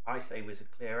 I say was a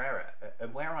clear error.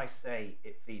 And where I say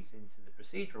it feeds into the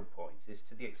procedural points is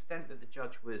to the extent that the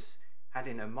judge was had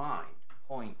in her mind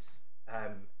points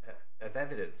of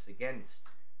evidence against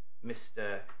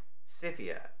Mr.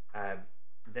 Sivier,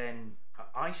 then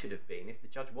I should have been, if the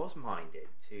judge was minded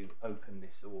to open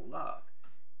this all up,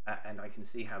 and I can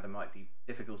see how there might be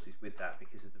difficulties with that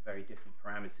because of the very different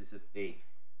parameters of the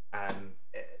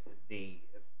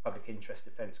public interest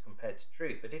defence compared to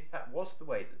truth. But if that was the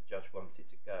way that the judge wanted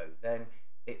to go, then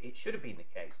it should have been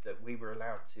the case that we were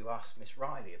allowed to ask Miss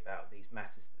Riley about these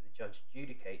matters that the judge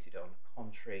adjudicated on,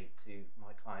 contrary to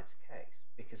my client's case,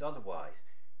 because otherwise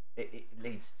it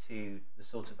leads to the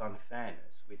sort of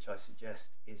unfairness which I suggest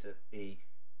is at the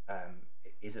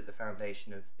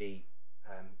foundation of the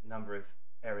number of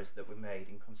errors that were made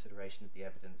in consideration of the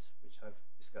evidence, which I've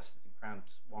discussed in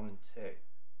grounds 1 and 2.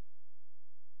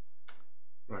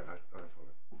 Right, I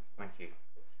follow. Thank you.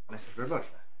 Thank you very much.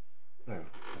 No, I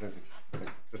don't think so. I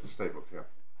think just the stables,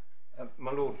 yeah.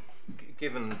 My Lord,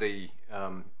 given the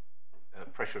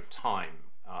pressure of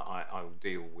time, I will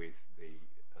deal with the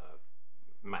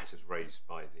matters raised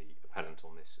by the appellant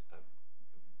on this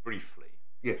briefly.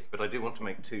 Yes. But I do want to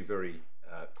make two very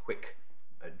quick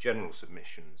general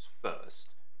submissions first.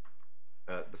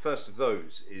 The first of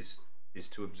those is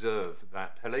to observe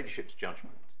that Her Ladyship's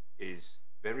judgment is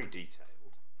very detailed,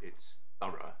 it's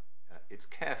thorough, it's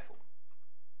careful.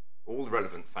 All the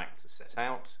relevant facts are set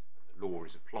out, the law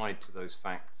is applied to those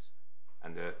facts,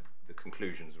 and the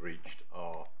conclusions reached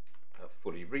are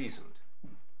fully reasoned.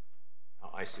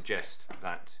 I suggest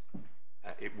that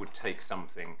it would take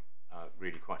something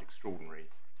really quite extraordinary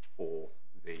for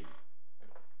the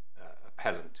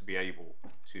appellant to be able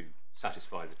to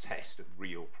satisfy the test of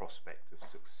real prospect of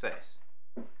success.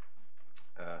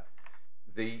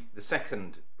 The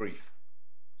second brief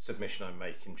submission I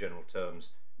make in general terms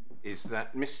is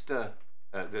that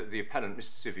the appellant,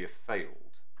 Mr. Sivier,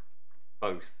 failed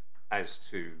both as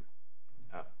to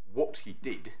what he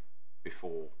did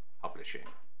before publishing.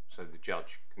 So the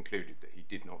judge concluded that he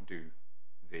did not do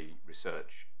the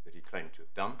research that he claimed to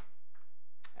have done,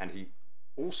 and he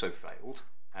also failed,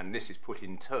 and this is put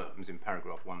in terms in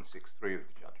paragraph 163 of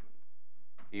the judgment,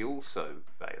 he also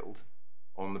failed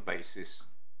on the basis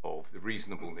of the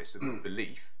reasonableness of the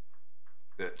belief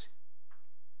that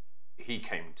he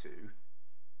came to,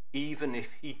 even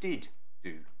if he did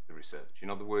do the research. In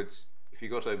other words, if he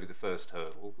got over the first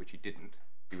hurdle, which he didn't,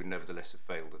 he would nevertheless have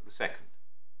failed at the second.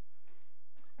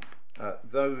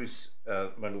 Those,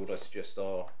 my Lord, I suggest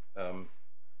are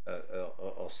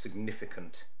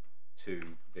significant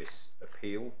to this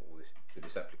appeal, or to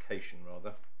this application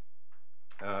rather.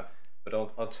 But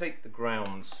I'll take the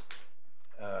grounds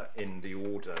in the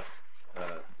order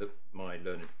that my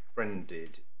learned friend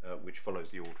did, which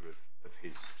follows the order of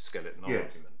his skeleton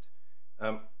Yes.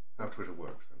 argument. How Twitter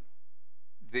works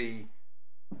then.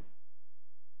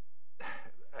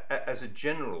 As a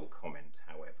general comment,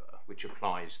 however, which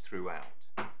applies throughout,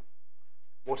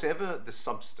 whatever the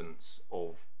substance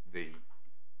of the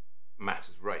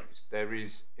matters raised, there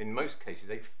is, in most cases,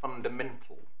 a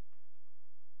fundamental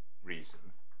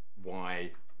reason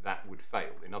why that would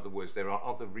fail. In other words, there are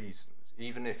other reasons.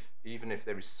 Even if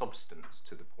there is substance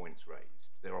to the points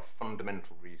raised, there are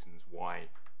fundamental reasons why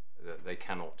they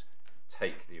cannot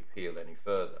take the appeal any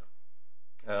further.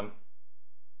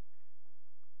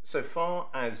 So far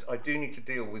as I do need to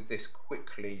deal with this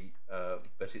quickly,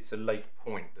 but it's a late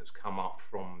point that's come up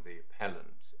from the appellant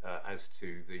as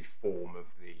to the form of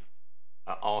the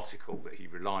article that he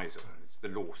relies on. It's the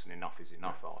Lawson Enough is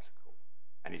Enough article,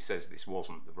 and he says this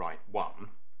wasn't the right one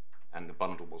and the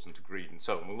bundle wasn't agreed and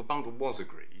so on. Well, the bundle was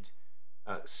agreed,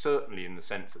 certainly in the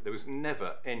sense that there was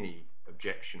never any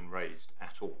objection raised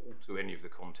at all to any of the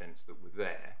contents that were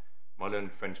there. My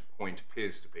learned friend's point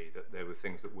appears to be that there were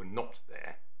things that were not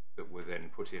there that were then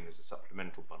put in as a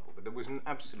supplemental bundle, but there was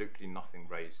absolutely nothing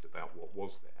raised about what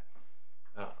was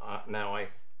there. Now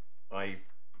I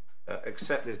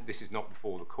accept this is not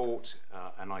before the court,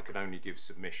 and I can only give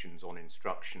submissions on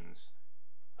instructions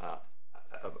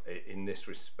in this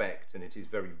respect, and it is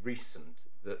very recent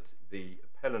that the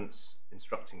appellant's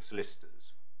instructing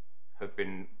solicitors have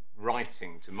been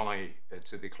writing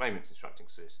to the claimant's instructing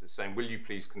solicitors saying, will you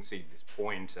please concede this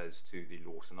point as to the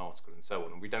Lawson article and so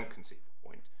on, and we don't concede the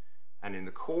point. And in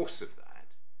the course of that,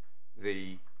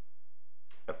 the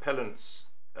appellant's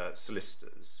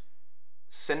solicitors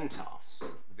sent us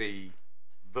the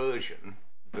version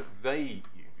that they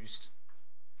used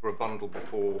for a bundle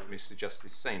before Mr.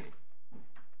 Justice Saini.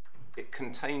 It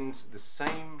contains the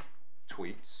same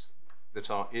tweets that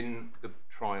are in the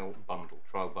trial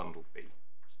bundle B,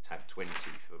 tab 20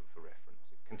 for reference.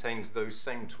 It contains those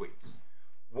same tweets.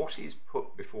 What is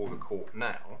put before the court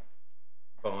now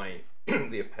by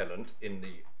the appellant in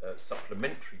the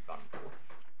supplementary bundle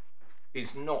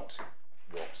is not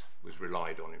what was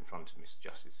relied on in front of Mr.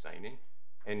 Justice Saini.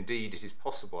 Indeed, it is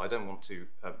possible, I don't want to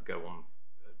go on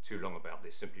too long about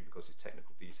this simply because it's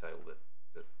technical detail that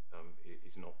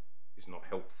is not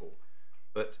helpful,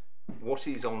 but what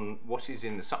is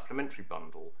in the supplementary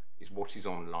bundle is what is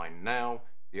online now.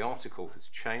 The article has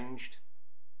changed,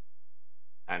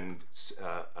 and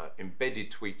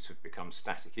embedded tweets have become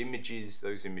static images.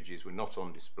 Those images were not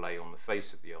on display on the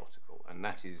face of the article, and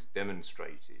that is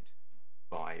demonstrated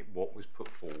by what was put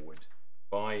forward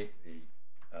by the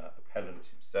appellant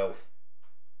himself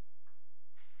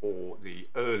for the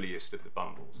earliest of the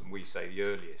bundles. And we say the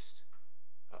earliest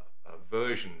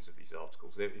versions of these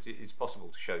articles. It's possible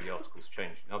to show the articles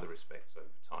changed in other respects over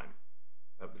time,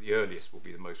 but the earliest will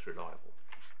be the most reliable.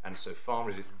 And so far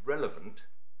as it's relevant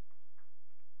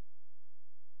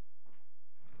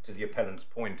to the appellant's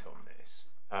point on this,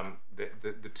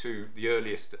 the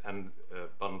earliest and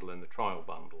bundle and the trial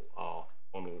bundle are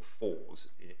on all fours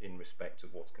in respect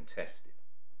of what's contested.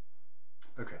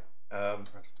 Okay.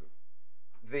 Understood.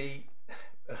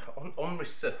 On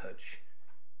research,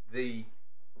 the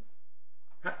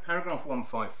paragraph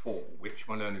 154, which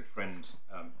my learned friend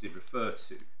did refer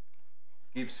to,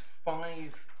 gives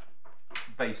 5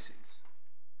 bases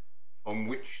on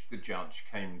which the judge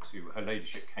her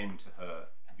ladyship came to her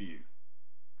view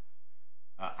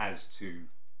as to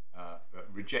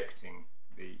rejecting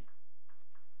the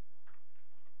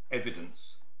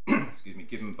evidence excuse me,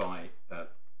 given by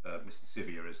Mr.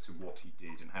 Sivier as to what he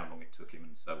did and how long it took him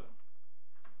and so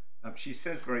on. She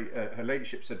says her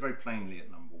ladyship said very plainly at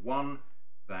number 1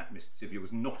 that Mr. Sivier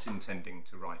was not intending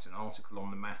to write an article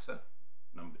on the matter.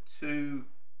 Number 2,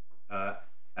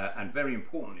 and very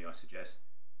importantly, I suggest,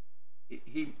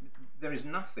 there is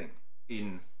nothing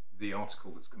in the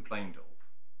article that's complained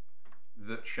of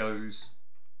that shows,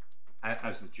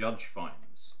 as the judge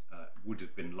finds would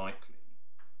have been likely,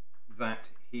 that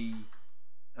the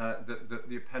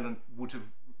appellant would have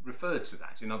referred to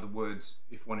that. In other words,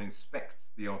 if one inspects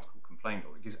the article complained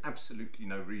of, it gives absolutely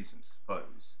no reason to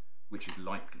suppose, which is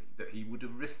likely, that he would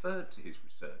have referred to his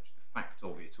research, the fact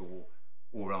of it,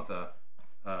 or other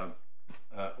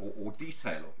or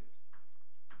detail of it.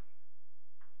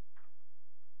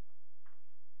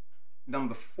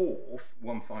 Number 4,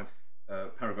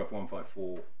 paragraph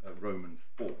 154, Roman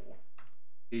 4,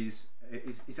 is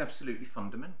absolutely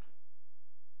fundamental.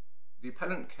 The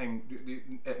appellant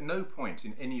at no point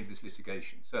in any of this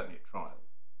litigation, certainly at trial,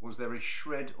 was there a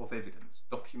shred of evidence,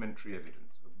 documentary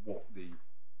evidence, of what the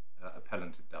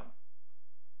appellant had done.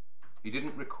 He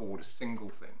didn't record a single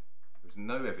thing. There was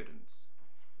no evidence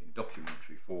in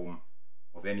documentary form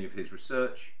of any of his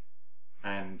research,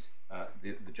 and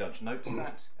the judge notes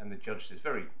that, and the judge says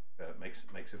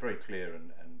makes a very clear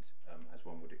and as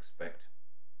one would expect,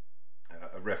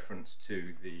 a reference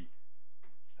to the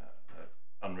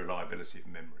unreliability of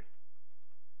memory.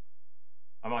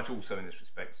 I might also in this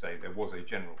respect say there was a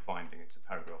general finding, it's a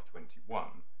paragraph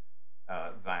 21,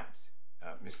 that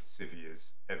Mr.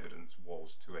 Sivier's evidence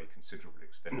was to a considerable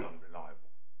extent unreliable.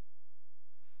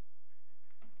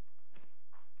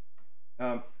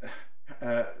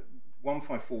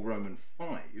 154 Roman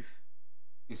 5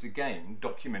 is again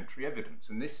documentary evidence,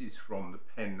 and this is from the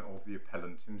pen of the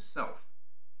appellant himself.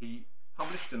 He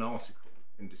published an article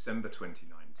in December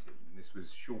 2019, and this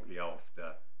was shortly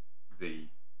after the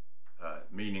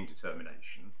meaning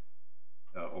determination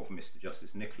of Mr.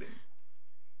 Justice Nicklin.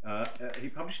 He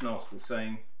published an article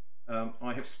saying,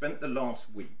 I have spent the last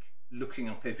week looking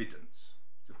up evidence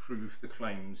to prove the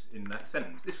claims in that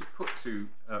sentence. This was put to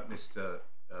Mr.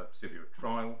 Sivier at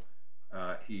trial.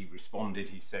 He responded,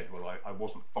 he said, well, I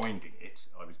wasn't finding it,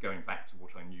 I was going back to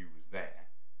what I knew was there.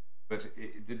 But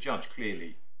the judge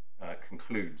clearly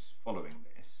concludes following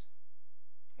this,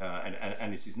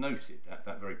 and it is noted,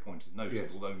 that very point is noted,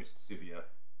 yes. Although Mr. Sivier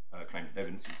claimed that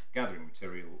evidence was gathering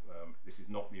material, this is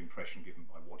not the impression given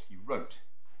by what he wrote.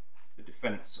 The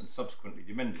defence and subsequently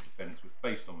the amended defence was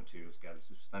based on materials gathered a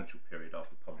substantial period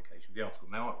after the publication of the article.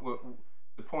 Now,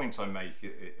 the point I make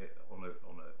on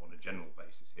a general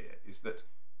basis here is that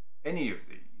any of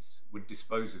these would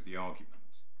dispose of the argument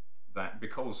that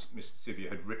because Mr. Sivier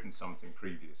had written something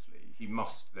previously, he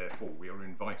must therefore,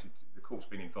 the court's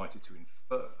being invited to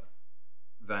infer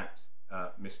that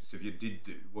Mr. Sivier did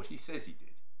do what he says he did.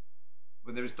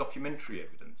 But there is documentary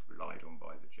evidence relied on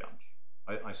by the judge.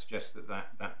 I suggest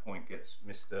that point gets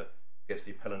the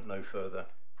appellant no further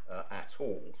at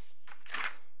all.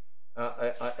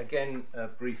 Again,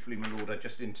 briefly, my lord, I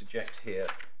just interject here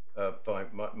by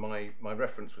my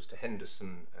reference was to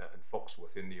Henderson and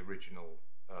Foxworth in the original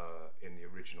in the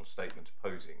original statement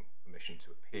opposing permission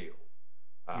to appeal.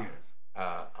 Yes.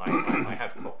 I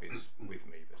have copies with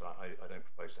me, but I don't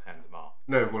propose to hand them up.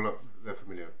 No, well, they're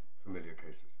familiar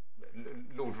cases.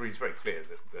 Lord Reed's very clear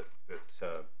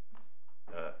that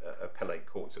appellate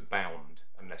courts are bound,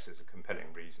 unless there's a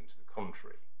compelling reason to the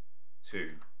contrary,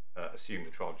 to assume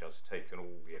the trial judge has taken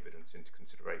all the evidence into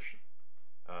consideration.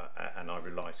 And I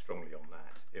rely strongly on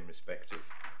that in respect of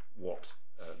what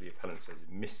the appellant says is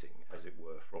missing, as it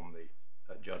were, from the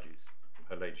judges, from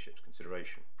her ladyship's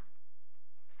consideration.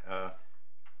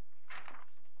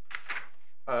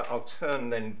 I'll turn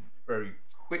then very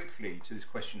quickly to this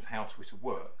question of how Twitter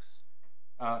works.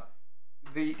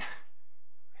 The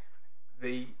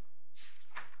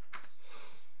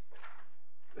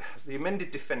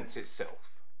amended defence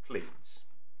itself pleads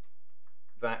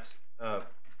that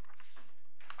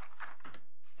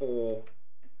for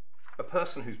a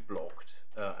person who's blocked,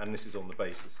 and this is on the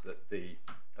basis that the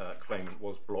claimant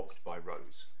was blocked by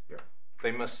Rose, Yeah.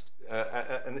 they must,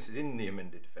 and this is in the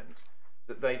amended defence,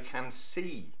 that they can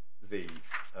see the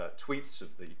tweets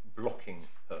of the blocking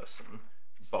person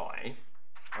by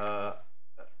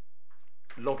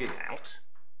logging out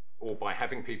or by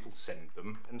having people send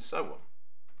them and so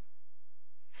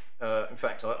on. In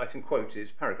fact, I can quote,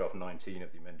 it's paragraph 19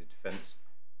 of the amended defence.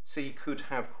 C could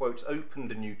have, quote,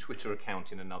 opened a new Twitter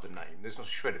account in another name. There's not a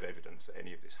shred of evidence that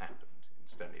any of this happened,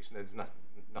 incidentally. So there's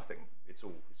nothing, it's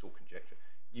all conjecture.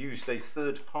 Used a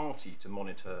third party to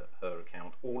monitor her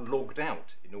account or logged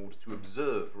out in order to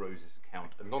observe Rose's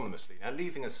account anonymously. Now,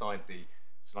 leaving aside the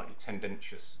slightly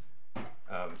tendentious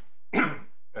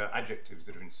adjectives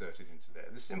that are inserted into there,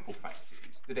 the simple fact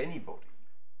is that anybody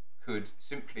could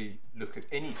simply look at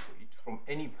any tweet from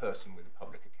any person with a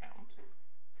public account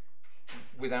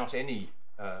without any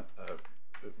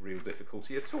real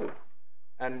difficulty at all.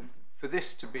 And for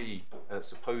this to be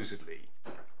supposedly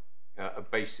a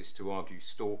basis to argue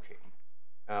stalking,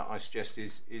 I suggest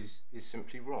is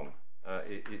simply wrong.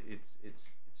 It's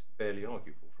barely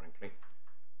arguable, frankly.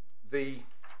 The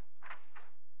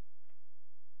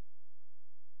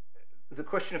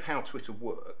question of how Twitter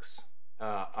works,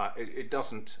 it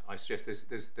doesn't. I suggest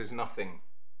there's nothing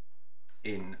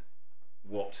in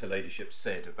what her ladyship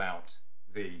said about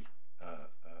the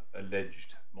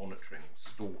alleged monitoring or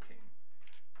stalking.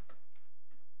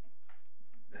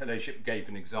 Her ladyship gave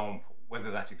an example.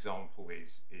 Whether that example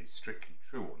is strictly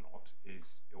true or not,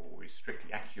 or is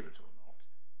strictly accurate or not,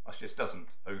 I suggest doesn't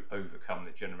overcome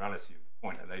the generality of the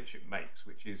point her ladyship makes,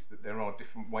 which is that there are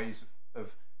different ways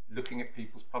of looking at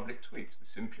people's public tweets. The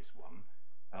simplest one,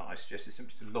 I suggest, is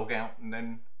simply to log out and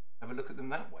then have a look at them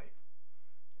that way.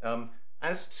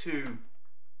 As to,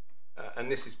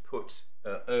 and this is put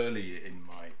early in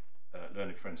my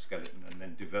Learned Friend skeleton and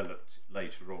then developed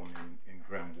later on in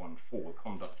Ground 1-4,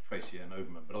 conduct of Tracy and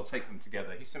Oberman, but I'll take them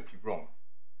together. He's simply wrong.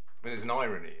 I mean, there's an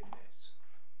irony in this,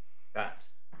 that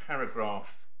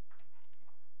paragraph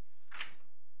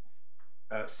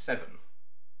 7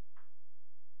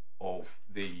 of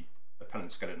the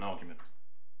appellant skeleton argument,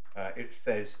 it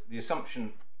says the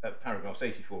assumption at paragraphs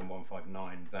 84 and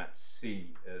 159 that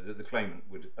that the claimant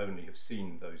would only have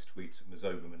seen those tweets of Ms.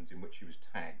 Oberman's in which she was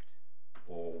tagged,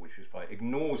 or which was by,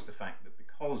 ignores the fact that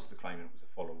because the claimant was a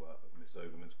follower of Ms.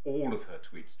 Oberman's, all of her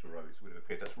tweets to Rose would have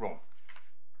appeared. That's wrong.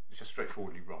 It's just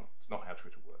straightforwardly wrong. It's not how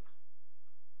Twitter works.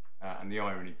 And the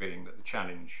irony being that the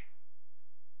challenge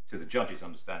to the judge's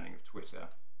understanding of Twitter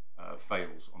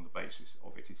fails on the basis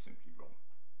of it is simply wrong.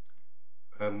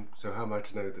 So how am I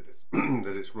to know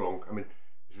that it's wrong? I mean,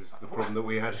 this is the problem that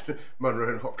we had in Munro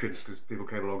and Hopkins, because people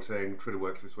came along saying Twitter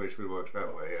works this way, Twitter works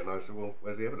that way, and I said, well,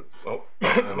 where's the evidence? Well,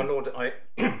 my lord, I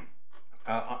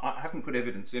haven't put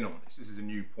evidence in on this. This is a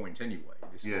new point anyway.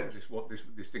 This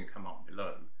didn't come up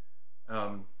below.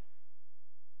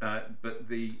 But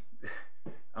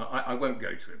I won't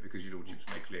go to it because your lordships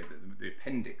made clear that the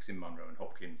appendix in Munro and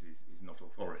Hopkins is not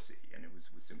authority, and it was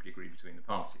simply agreed between the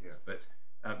parties. Yeah. But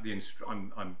I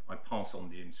pass on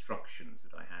the instructions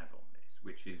that I have on this,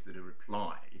 which is that a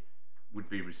reply would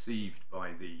be received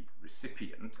by the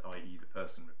recipient, i.e. the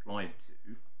person replied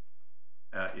to,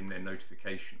 in their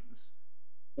notifications,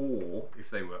 or if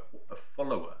they were a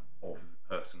follower of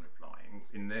the person replying,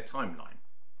 in their timeline.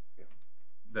 Yeah.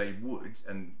 They would,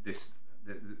 and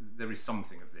there is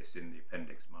something of this in the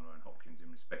appendix Munro and Hopkins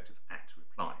in respect of at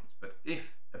replies, but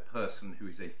if a person who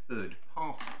is a third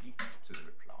party to the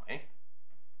reply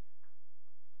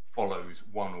follows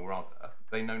one or other,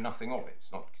 they know nothing of it.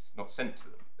 It's not sent to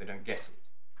them. They don't get it.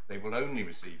 They will only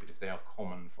receive it if they are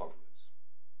common followers.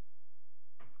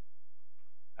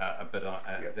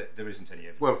 there isn't any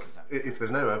evidence. Well, of that. if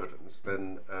there's no evidence,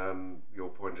 then your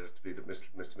point has to be that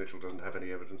Mr. Mitchell doesn't have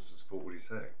any evidence to support what he's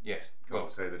saying. Yes. You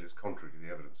can't say that it's contrary to the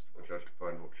evidence for the judge to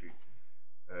find what she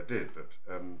did. But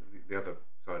the other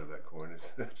side of that coin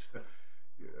is that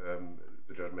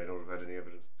the judge may not have had any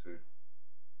evidence to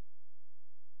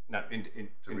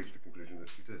reach the conclusion that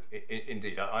she did.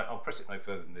 Indeed, I'll press it no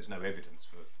further than there's no evidence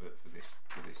for this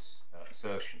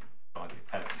assertion by the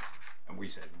appellant, and we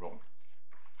said wrong.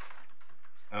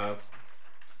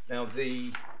 Now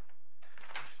the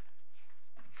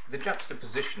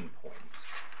juxtaposition point,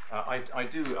 I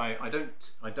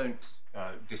don't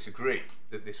disagree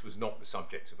that this was not the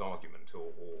subject of argument,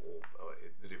 or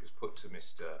that it was put to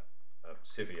Mr.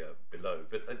 Sivier below,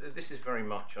 but this is very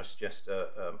much, I suggest,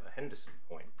 a Henderson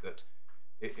point, that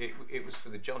it was for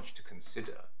the judge to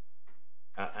consider,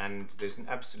 and there's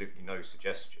absolutely no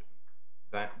suggestion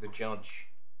that the judge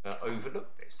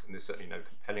overlooked this, and there's certainly no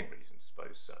compelling reason to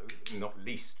suppose so, not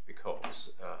least because,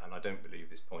 and I don't believe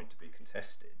this point to be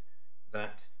contested,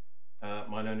 that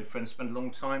my learned friend spent a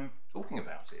long time talking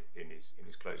about it in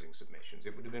his closing submissions.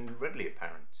 It would have been readily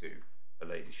apparent to her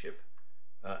ladyship,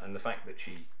 and the fact that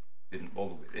she didn't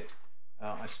bother with it,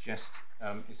 I suggest,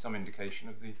 is some indication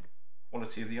of the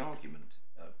quality of the argument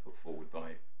put forward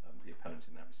by the appellant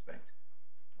in that respect.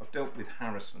 I've dealt with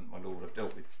harassment, my lord. I've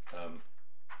dealt with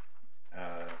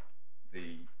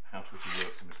the how Twitter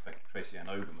works in respect to Tracy Ann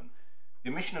Oberman. The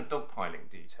omission of dogpiling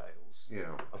details.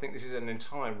 Yeah. I think this is an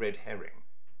entire red herring.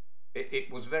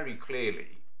 It was very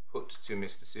clearly put to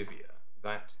Mr. Sivier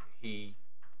that he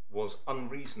was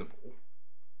unreasonable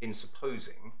in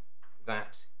supposing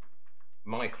that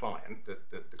my client,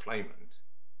 the claimant,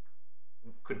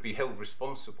 could be held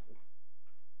responsible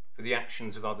for the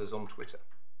actions of others on Twitter.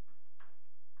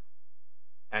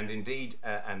 And indeed,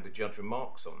 and the judge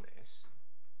remarks on this,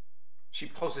 she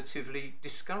positively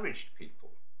discouraged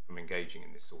people from engaging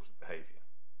in this sort of behaviour.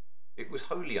 It was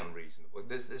wholly unreasonable.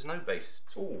 There's no basis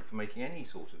at all for making any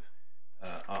sort of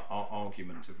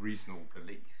argument of reasonable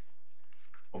belief,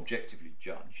 objectively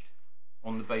judged,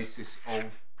 on the basis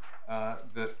of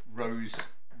that Rose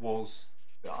was,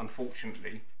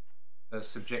 unfortunately,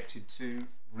 subjected to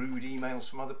rude emails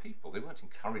from other people. They weren't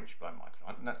encouraged by my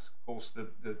client, and that's, of course,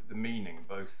 the meaning,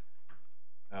 both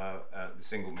the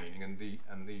single meaning and the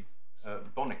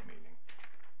bonic meaning,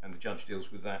 and the judge deals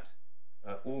with that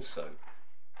also.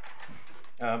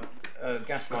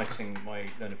 Gaslighting, my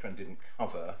learned friend didn't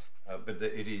cover, but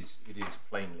it is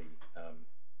plainly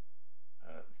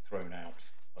thrown out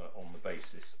on the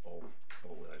basis of,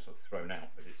 or sort of thrown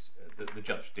out, but it's the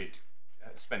judge did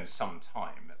spend some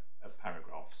time at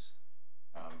paragraphs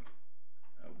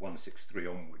 163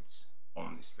 onwards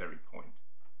on this very point.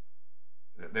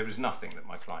 There was nothing that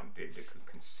my client did that could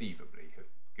conceivably have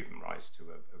given rise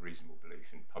to a reasonable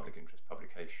belief in public interest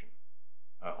publication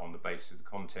on the basis of the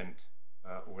content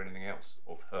or anything else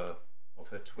of her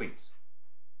tweets.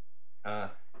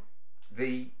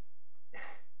 The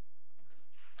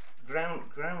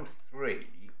ground three,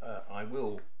 I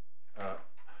will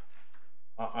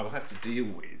have to deal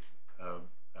with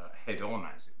head on,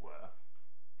 as it were.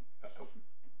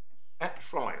 At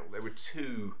trial, there were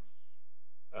two,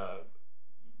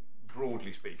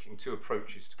 broadly speaking, two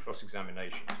approaches to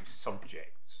cross-examination, two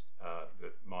subjects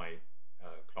that my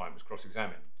client was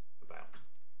cross-examined about.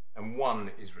 And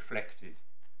one is reflected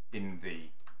in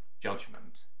the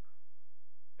judgment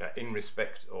in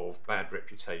respect of bad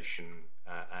reputation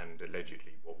and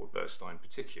allegedly what were Burstein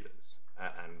particulars,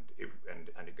 and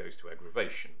it goes to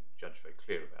aggravation. The judge very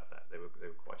clear about that. They were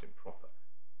quite improper.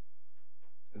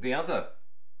 The other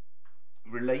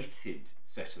related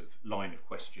set of line of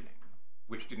questioning,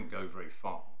 which didn't go very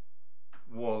far,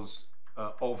 was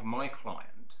of my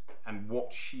client and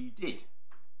what she did,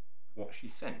 what she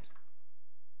sent.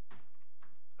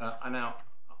 And now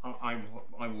I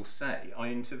will say I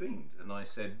intervened and I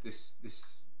said this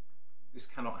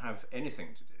cannot have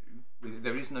anything to do with,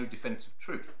 there is no defence of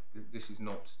truth. This is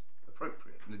not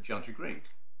appropriate, and the judge agreed.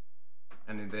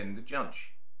 And then the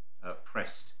judge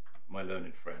pressed my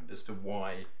learned friend as to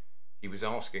why he was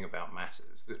asking about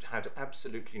matters that had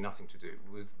absolutely nothing to do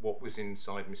with what was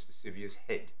inside Mr. Sivier's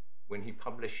head when he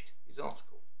published his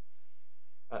article.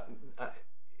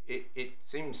 It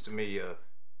seems to me,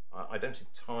 I don't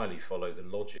entirely follow the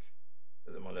logic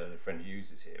that my learned friend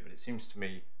uses here, but it seems to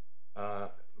me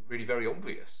really very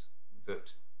obvious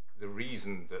that the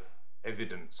reason that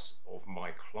evidence of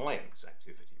my client's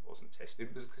activity wasn't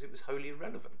tested was because it was wholly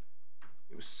irrelevant.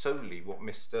 It was solely what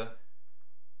Mr.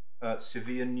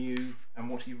 Sivier knew and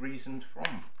what he reasoned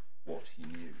from what he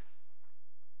knew.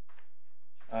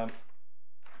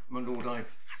 My lord,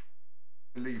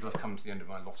 believe I've come to the end of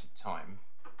my allotted time.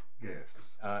 Yes.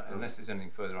 Unless there's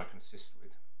anything further I can assist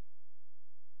with.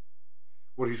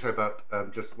 What do you say about,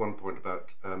 just one point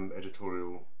about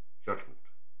editorial judgment?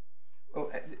 Well,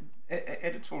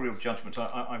 editorial judgment,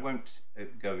 I won't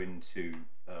go into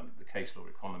the case law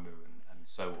economy and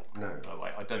so on. No.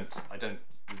 I don't,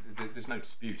 there's no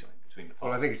dispute, I think, between the parties.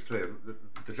 Well, I think it's clear.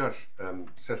 The judge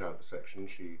set out the section.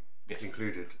 She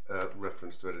included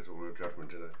reference to editorial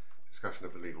judgment in a discussion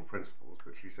of the legal principles,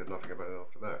 but she said nothing about it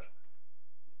after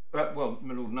that. Well,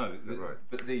 my lord, no. Right.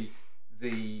 But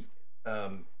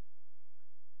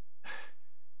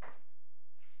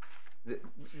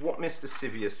what Mr.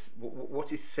 Sivier,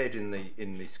 what is said in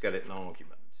the skeleton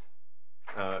argument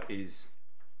is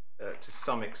to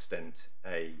some extent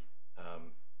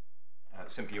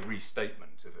simply a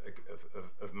restatement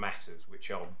of matters which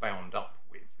are bound up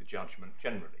with the judgment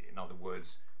generally. In other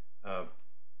words,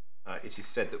 it is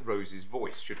said that Rose's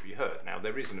voice should be heard. Now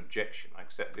there is an objection. I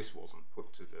accept this wasn't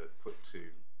put to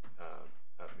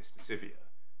Mr. Sivier,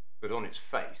 but on its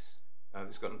face,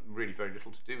 it's got really very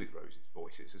little to do with Rose's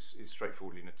voice. It's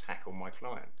straightforwardly an attack on my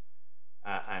client,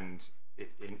 and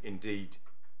indeed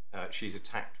she's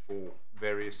attacked for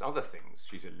various other things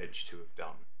she's alleged to have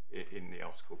done in the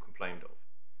article complained of.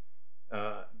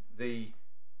 The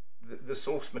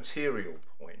source material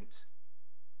point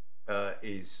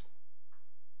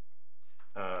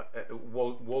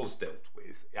was dealt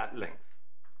with at length.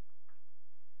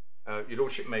 Your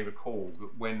Lordship may recall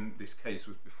that when this case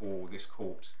was before this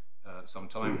court some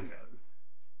time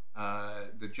ago,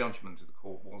 the judgment of the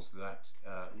court was that,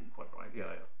 quite right, yeah,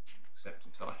 I accept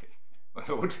entirely, my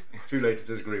Lord. Too late to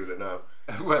disagree with it now.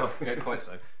 Well, yeah, quite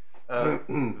so.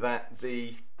 That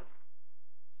the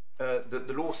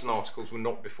Lawson articles were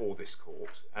not before this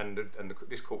court, and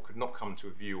this court could not come to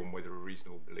a view on whether a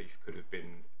reasonable belief could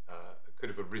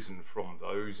have arisen from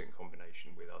those in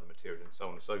combination with other material and so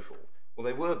on and so forth. Well,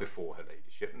 they were before her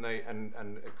ladyship, and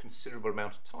a considerable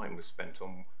amount of time was spent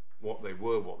on what they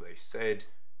were, what they said,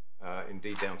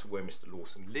 indeed down to where Mr.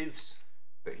 Lawson lives,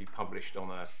 that he published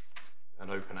on an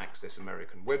open access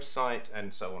American website,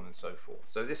 and so on and so forth.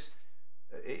 So this,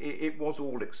 it was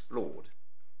all explored.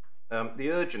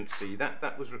 The urgency,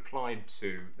 that was replied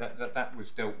to, that was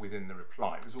dealt with in the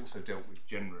reply. It was also dealt with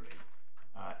generally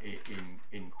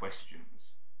in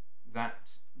questions. That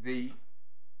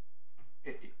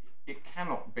it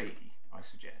cannot be, I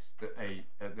suggest, that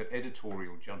that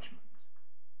editorial judgment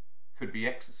could be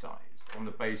exercised on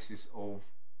the basis of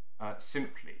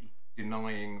simply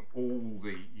denying all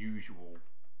the usual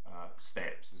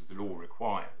steps as the law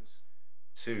requires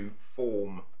to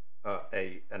form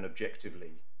an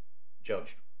objectively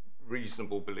judged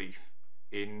reasonable belief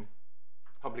in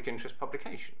public interest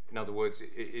publication. In other words,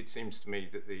 it seems to me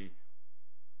that the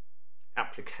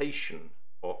application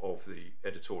of the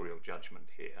editorial judgment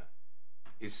here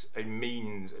is a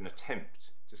means, an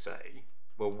attempt to say,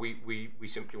 well, we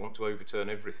simply want to overturn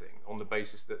everything on the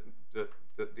basis that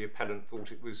the appellant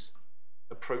thought it was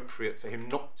appropriate for him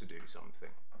not to do something.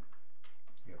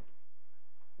 Yeah.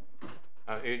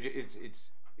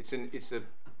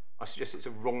 I suggest it's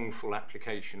a wrongful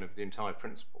application of the entire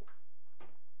principle.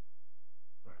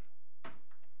 Right.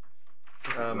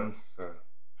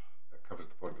 That covers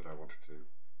the point that I wanted to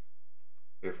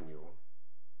hear from you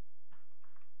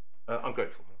on. I'm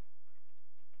grateful.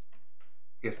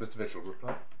 Yes, Mr. Mitchell,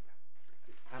 reply.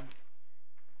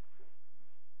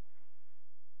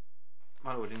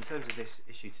 My Lord, in terms of this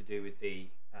issue to do with the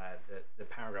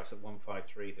paragraphs at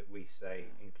 153 that we say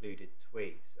included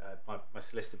tweets, my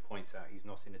solicitor points out he's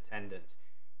not in attendance.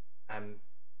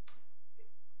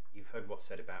 You've heard what's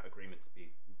said about agreement to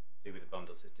be do with the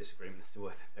bundles. There's disagreement as to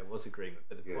whether there was agreement,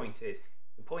 but the point is,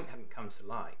 the point hadn't come to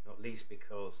light, not least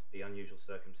because the unusual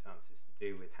circumstances to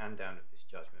do with hand down of this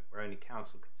judgment, where only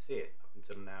counsel could see it up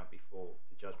until now before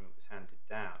the judgment was handed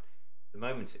down. The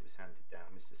moment it was handed down,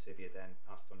 Mr. Sivier then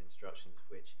passed on instructions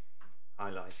which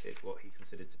highlighted what he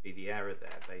considered to be the error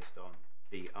there based on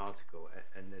the article,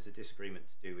 and there's a disagreement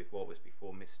to do with what was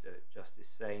before Mr. Justice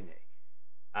Saini.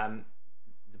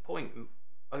 The point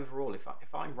overall, if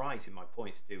I'm right in my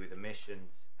points to do with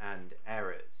omissions and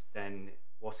errors, then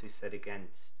what is said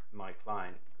against my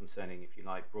client concerning, if you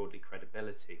like, broadly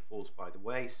credibility falls by the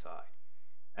wayside.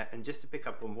 And just to pick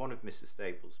up on one of Mr.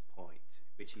 Stable's points,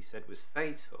 which he said was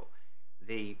fatal,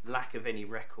 the lack of any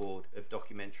record of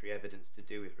documentary evidence to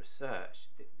do with research.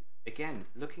 Again,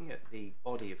 looking at the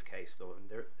body of case law, and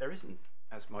there isn't,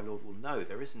 as my Lord will know,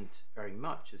 there isn't very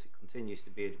much, as it continues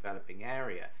to be a developing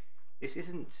area. This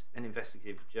isn't an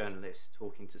investigative journalist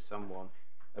talking to someone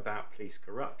about police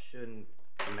corruption,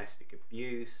 domestic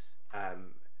abuse,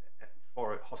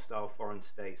 hostile foreign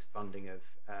states funding of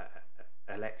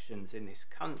elections in this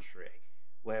country,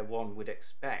 where one would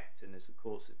expect, and as the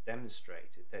courts have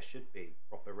demonstrated, there should be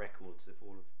proper records of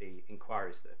all of the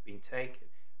inquiries that have been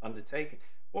undertaken.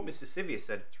 What Mr. Sivier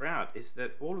said throughout is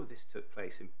that all of this took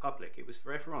place in public. It was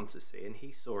for everyone to see, and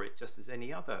he saw it just as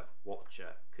any other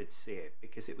watcher could see it,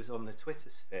 because it was on the Twitter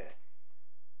sphere.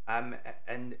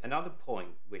 And another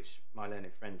point which my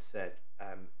learned friend said,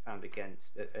 found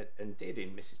against, and did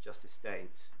in Mrs. Justice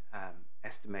Staines'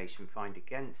 estimation find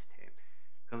against him,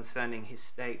 concerning his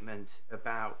statement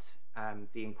about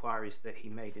the inquiries that he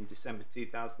made in December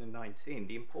 2019.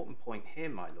 The important point here,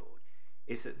 my lord,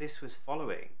 is that this was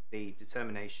following the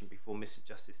determination before Mr.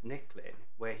 Justice Nicklin,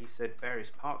 where he said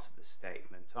various parts of the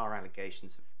statement are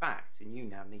allegations of fact, and you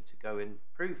now need to go and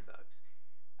prove those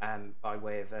by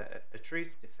way of a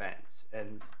truth defence.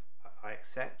 And I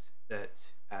accept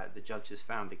that the judge has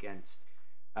found against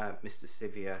Mr.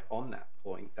 Sivier on that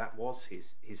point. That was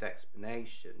his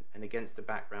explanation, and against the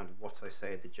background of what I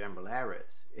say are the general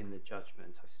errors in the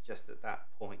judgment, I suggest that that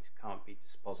point can't be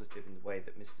dispositive in the way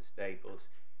that Mr. Stables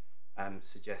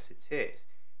suggests it is.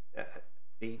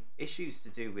 The issues to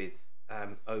do with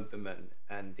Oberman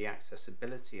and the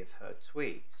accessibility of her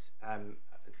tweets,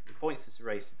 the points that are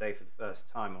raised today for the first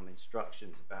time on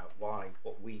instructions about why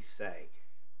what we say,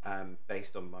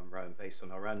 based on Munro and based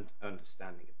on our own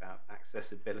understanding about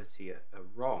accessibility, are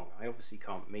wrong. I obviously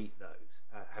can't meet those,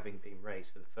 having been raised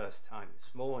for the first time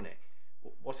this morning.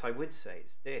 What I would say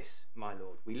is this, my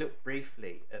lord. We look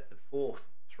briefly at the fourth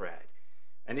thread,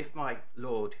 and if my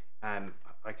lord,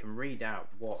 I can read out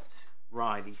what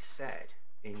Riley said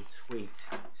in tweet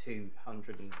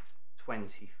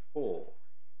 224.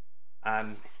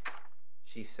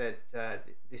 She said,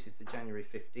 this is the January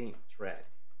 15th thread,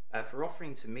 for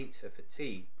offering to meet her for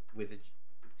tea with a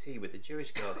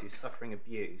Jewish girl who's suffering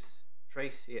abuse.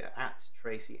 Tracy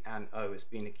Ann O has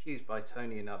been accused by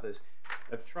Tony and others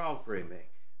of trial grooming.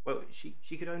 Well,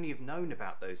 she could only have known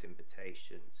about those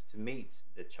invitations to meet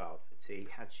the child for tea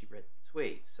had she read the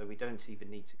tweet. So we don't even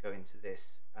need to go into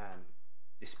this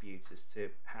dispute as to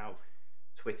how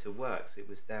Twitter works. It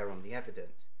was there on the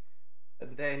evidence.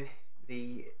 And then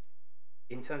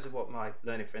in terms of what my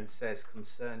learned friend says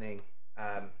concerning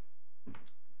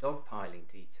dogpiling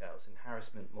details and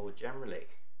harassment more generally,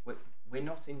 we're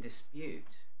not in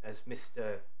dispute, as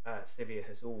Mr. Sivier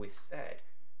has always said,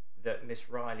 that Miss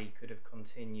Riley could have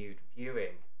continued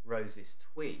viewing Rose's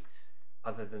tweets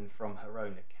other than from her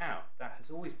own account. That has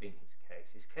always been his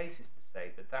case. His case is to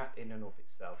say that that in and of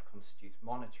itself constitutes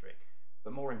monitoring.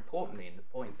 But more importantly, and the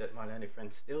point that my learned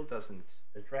friend still doesn't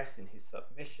address in his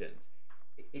submissions,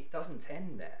 it doesn't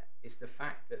end there. It's the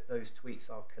fact that those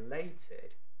tweets are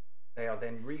collated, they are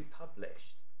then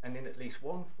republished, and in at least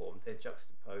one form they're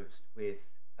juxtaposed with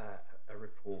a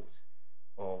report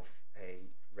of a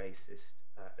racist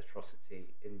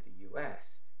atrocity in the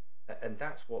US, and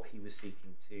that's what he was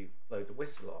seeking to blow the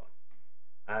whistle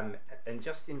on. And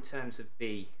just in terms of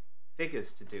the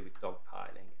figures to do with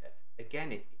dogpiling,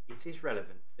 again, it is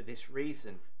relevant for this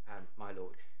reason, my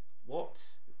lord.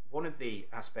 One of the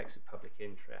aspects of public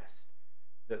interest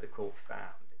that the court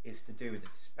found is to do with the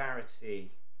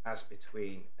disparity as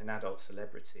between an adult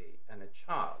celebrity and a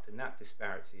child, and that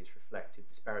disparity is reflected,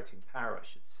 disparity in power I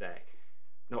should say,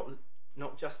 not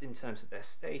just in terms of their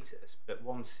status, but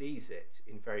one sees it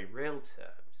in very real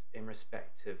terms in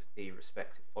respect of the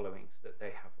respective followings that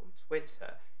they have on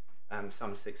Twitter.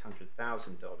 Some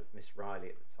 600,000 odd of Miss Riley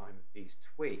at the time of these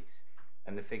tweets,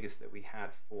 and the figures that we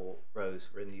had for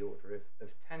Rose were in the order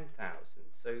of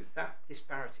 10,000. So that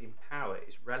disparity in power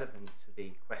is relevant to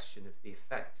the question of the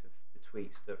effect of the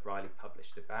tweets that Riley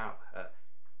published about her,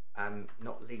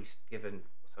 not least given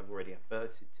what I've already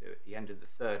adverted to at the end of the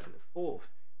third and the fourth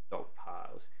dog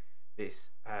piles, this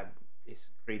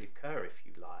cri de coeur, if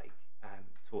you like,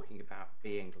 talking about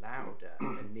being louder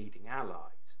and needing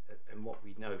allies, and what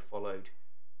we know followed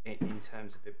in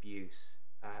terms of abuse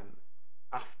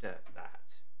after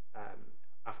that,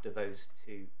 after those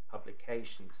two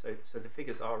publications. So the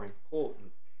figures are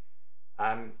important.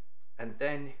 And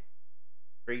then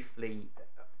briefly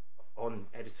on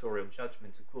editorial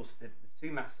judgment, of course, the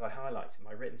two matters I highlight in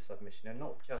my written submission are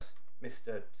not just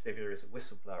Mr. Sivier as a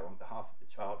whistleblower on behalf of the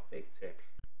child victim,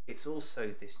 it's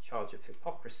also this charge of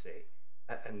hypocrisy,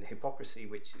 and hypocrisy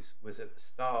which was at the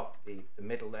start, the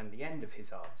middle and the end of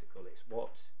his article. It's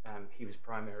what he was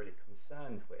primarily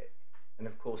concerned with, and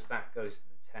of course that goes to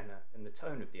the tenor and the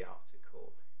tone of the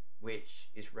article, which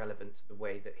is relevant to the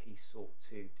way that he sought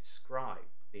to describe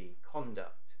the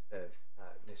conduct of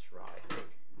Miss Riley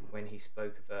when he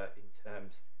spoke of her in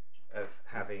terms of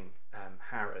having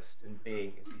harassed and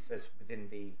being, as he says within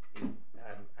the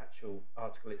actual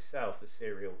article itself, a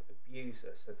serial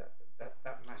abuser. So that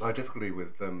my difficulty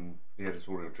with the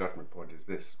editorial judgment point is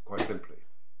this, quite simply.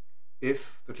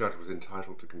 If the judge was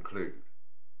entitled to conclude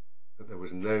that there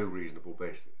was no reasonable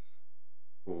basis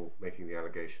for making the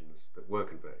allegations that were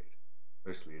conveyed,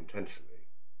 mostly intentionally,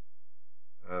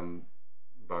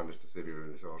 by Mr. Sivier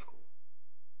in this article,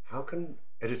 how can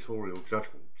editorial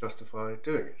judgment justify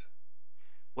doing it?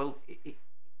 Well,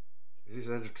 is this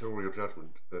editorial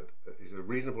judgment that is a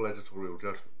reasonable editorial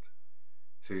judgment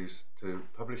to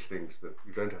publish things that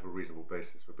you don't have a reasonable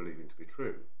basis for believing to be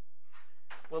true?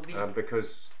 Well,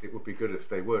 because it would be good if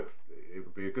they were. It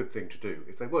would be a good thing to do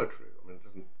if they were true. I mean, it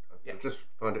doesn't. I just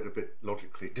find it a bit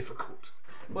logically difficult.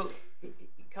 Well,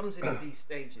 it comes in these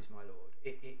stages, my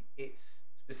lord. It's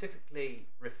specifically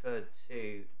referred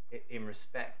to in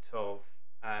respect of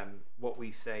what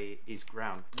we say is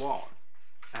ground one,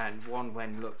 and one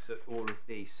when looks at all of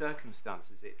the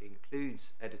circumstances, it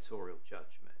includes editorial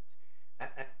judgment,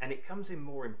 and it comes in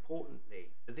more importantly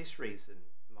for this reason,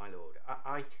 my lord.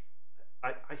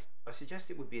 I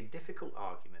suggest it would be a difficult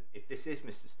argument if this is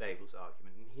Mr. Stable's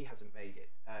argument, and he hasn't made it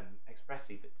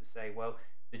expressly, but to say, well,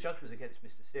 the judge was against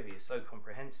Mr. Sivier so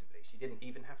comprehensively, she didn't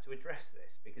even have to address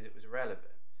this because it was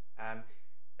irrelevant.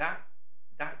 That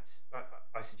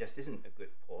I suggest isn't a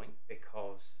good point,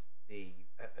 because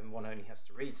and one only has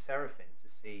to read Seraphim to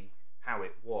see how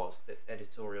it was that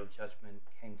editorial judgment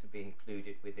came to be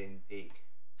included within the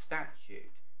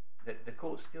statute. That the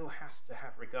court still has to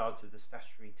have regard to the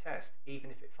statutory test,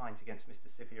 even if it finds against Mr.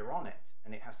 Sivier on it,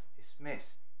 and it has to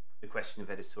dismiss the question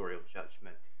of editorial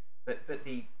judgment. But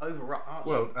the overarching...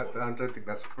 Well, I don't think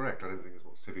that's correct. I don't think it's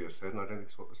what Sivier said, and I don't think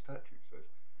it's what the statute says.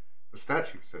 The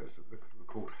statute says that the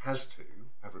court has to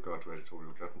have regard to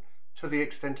editorial judgment to the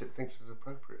extent it thinks is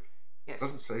appropriate. Yes. It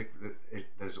doesn't say that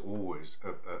there's always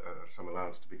some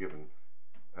allowance to be given,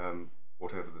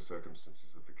 whatever the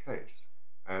circumstances of the case.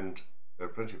 And there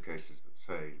are plenty of cases that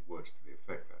say words to the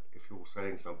effect that if you're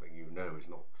saying something you know is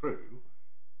not true,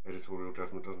 editorial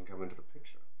judgment doesn't come into the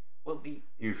picture. Well,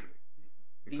 usually.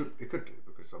 It could do,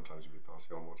 because sometimes you'd be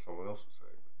passing on what someone else was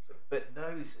saying. But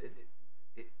those,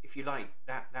 if you like,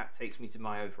 that takes me to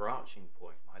my overarching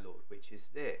point, my lord, which is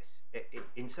this.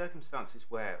 In circumstances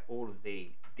where all of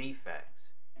the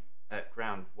defects at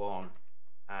ground one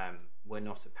were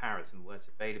not apparent and weren't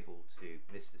available to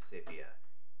Mr. Sivier,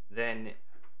 then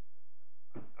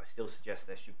I still suggest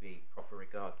there should be proper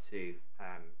regard to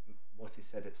what is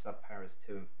said at subparas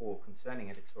 2 and 4 concerning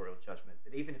editorial judgment.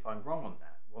 But even if I'm wrong on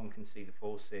that, one can see the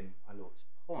force in my lord's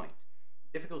point.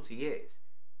 Difficulty is,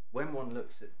 when one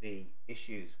looks at the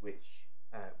issues which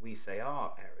we say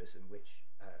are errors, and which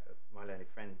my learned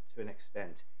friend to an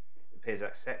extent appears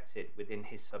accepted within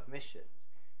his submissions,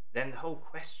 then the whole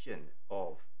question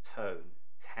of tone,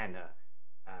 tenor,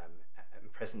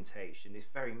 and presentation is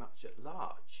very much at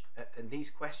large, and these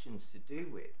questions to do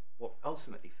with what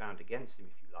ultimately found against him,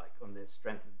 if you like, on the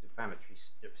strength of the defamatory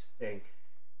sting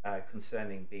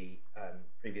concerning the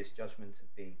previous judgment of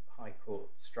the High Court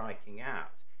striking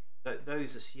out,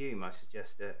 those assume, I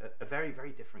suggest, a very, very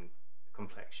different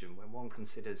complexion when one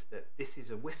considers that this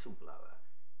is a whistleblower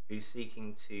who's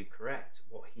seeking to correct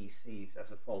what he sees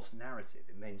as a false narrative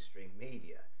in mainstream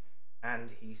media, and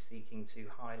he's seeking to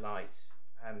highlight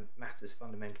matters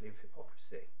fundamentally of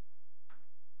hypocrisy.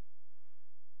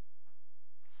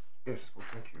 Yes, well,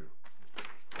 thank you.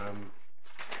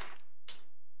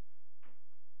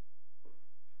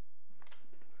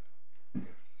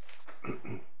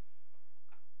 Yes.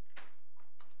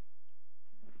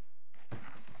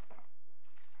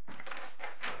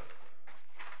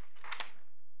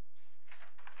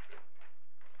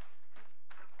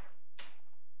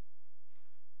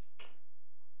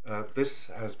 This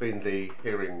has been the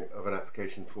hearing of an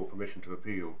application for permission to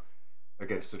appeal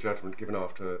against a judgment given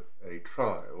after a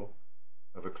trial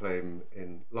of a claim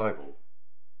in libel.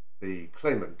 The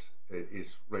claimant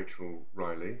is Rachel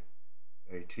Riley,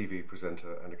 a TV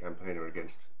presenter and a campaigner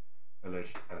against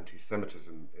alleged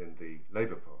anti-Semitism in the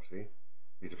Labour Party.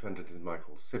 The defendant is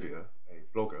Michael Sivier,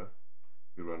 a blogger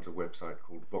who runs a website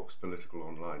called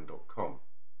voxpoliticalonline.com.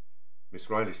 Miss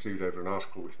Riley sued over an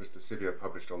article which Mr. Sivier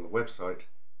published on the website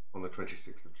on the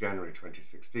 26th of January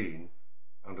 2016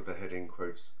 under the heading,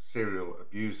 quotes, serial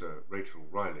abuser Rachel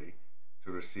Riley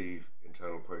to receive,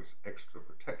 internal quotes, extra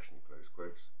protection, close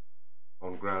quotes,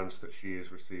 on grounds that she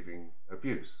is receiving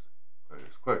abuse,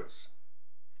 close quotes.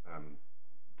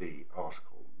 The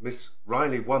article. Miss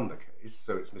Riley won the case,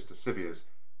 so it's Mr. Sivier's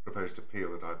proposed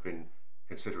appeal that I've been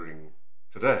considering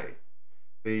today.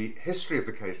 The history of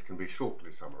the case can be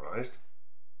shortly summarised.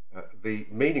 The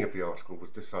meaning of the article was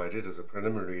decided as a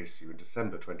preliminary issue in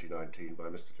December 2019 by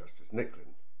Mr. Justice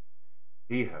Nicklin.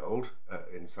 He held,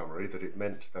 in summary, that it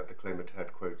meant that the claimant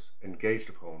had, quotes, engaged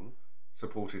upon,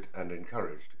 supported and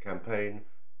encouraged a campaign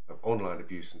of online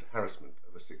abuse and harassment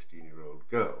of a 16-year-old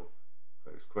girl,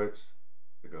 close quotes,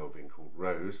 the girl being called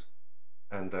Rose,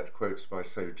 and that, quotes, by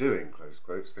so doing, close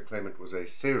quotes, the claimant was a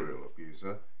serial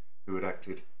abuser who had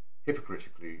acted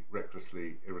hypocritically,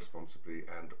 recklessly, irresponsibly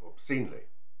and obscenely.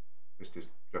 Mr.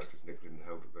 Justice Nicklin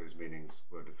held that those meanings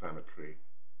were defamatory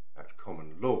at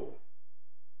common law.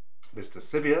 Mr.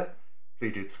 Sivier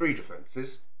pleaded 3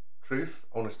 defences: truth,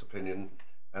 honest opinion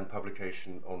and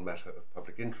publication on matter of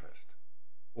public interest.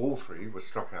 All 3 were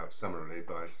struck out summarily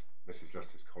by Mrs.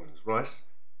 Justice Collins Rice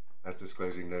as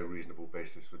disclosing no reasonable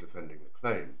basis for defending the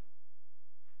claim.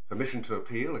 Permission to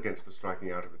appeal against the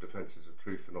striking out of the defences of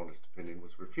truth and honest opinion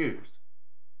was refused,